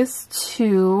these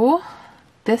two.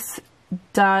 This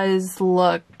does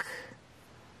look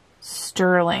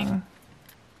sterling.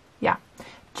 Yeah.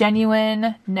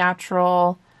 Genuine,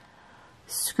 natural,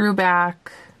 screwback,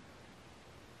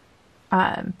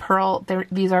 pearl.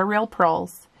 These are real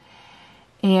pearls.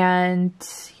 And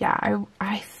yeah,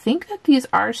 I think that these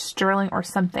are sterling or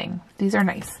something. These are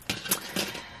nice.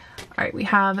 All right, we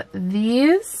have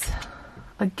these.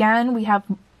 Again, we have,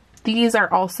 these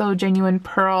are also genuine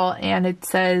pearl, and it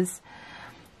says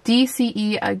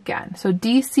DCE again. So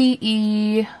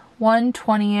DCE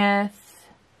 1/20th,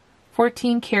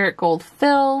 14 karat gold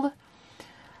filled.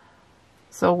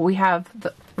 So we have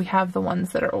the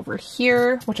ones that are over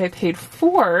here, which I paid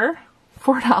 $4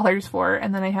 for,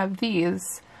 and then I have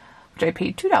these, which I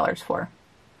paid $2 for.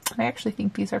 I actually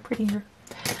think these are prettier.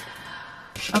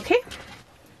 Okay,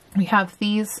 We have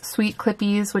these sweet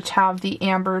clippies, which have the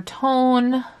amber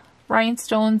tone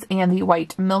rhinestones and the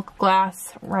white milk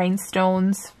glass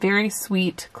rhinestones. Very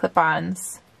sweet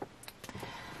clip-ons.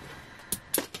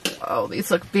 Oh,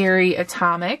 these look very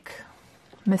atomic.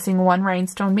 Missing one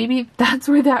rhinestone. Maybe that's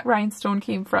where that rhinestone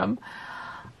came from.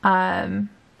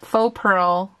 Faux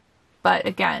pearl, but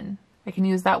again, I can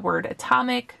use that word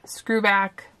atomic,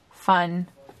 screwback, fun,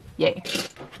 yay.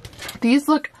 These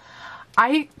look,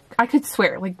 I could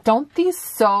swear, like, don't these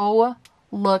so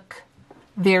look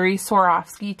very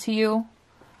Swarovski to you?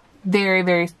 Very,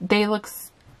 very, they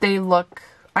look,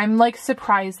 I'm like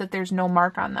surprised that there's no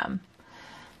mark on them.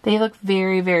 They look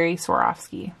very, very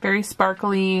Swarovski, very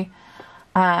sparkly,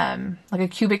 like a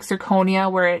cubic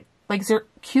zirconia where it, like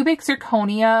cubic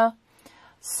zirconia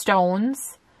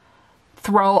stones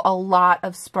throw a lot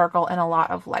of sparkle and a lot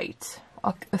of light.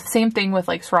 Same thing with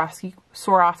like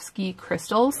Swarovski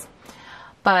crystals.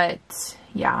 But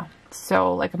yeah,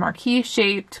 so like a marquee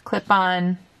shaped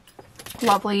clip-on,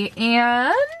 lovely.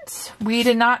 And we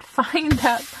did not find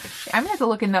that. I'm gonna have to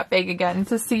look in that bag again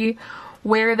to see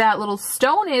where that little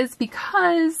stone is,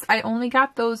 because I only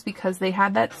got those because they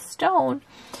had that stone.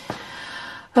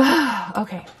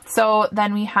 Okay, so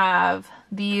then we have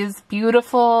these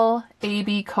beautiful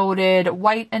AB coated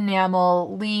white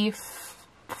enamel leaf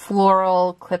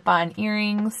floral clip-on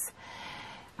earrings.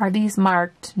 Are these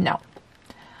marked? No.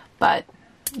 But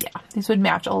yeah, these would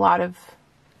match a lot of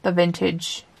the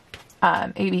vintage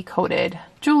AB coated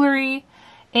jewelry.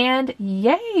 And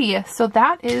yay! So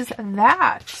that is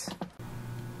that.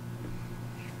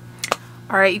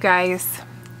 All right, you guys.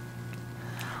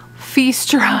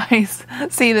 Feast your eyes.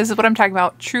 See, this is what I'm talking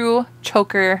about. True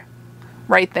choker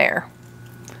right there.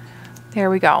 There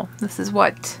we go. This is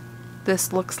what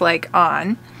this looks like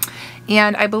on.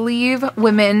 And I believe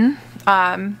women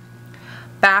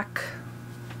back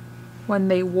when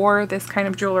they wore this kind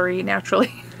of jewelry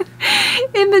naturally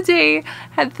in the day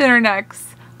had thinner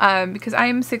necks, because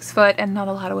I'm 6 foot and not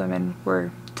a lot of women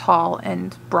were tall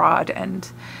and broad and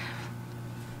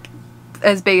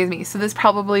as big as me. So this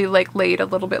probably like laid a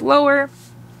little bit lower,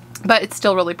 but it's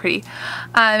still really pretty.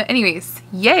 Anyways,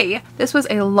 yay. This was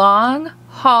a long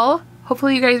haul.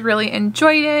 Hopefully you guys really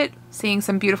enjoyed it. Seeing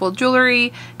some beautiful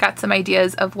jewelry, got some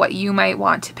ideas of what you might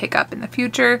want to pick up in the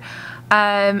future,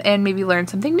 and maybe learn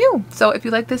something new. So if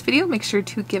you like this video, make sure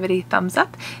to give it a thumbs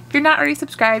up. If you're not already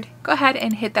subscribed, go ahead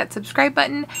and hit that subscribe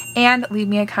button and leave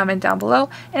me a comment down below.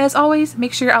 And as always,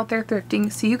 make sure you're out there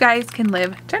thrifting so you guys can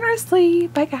live generously.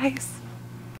 Bye guys.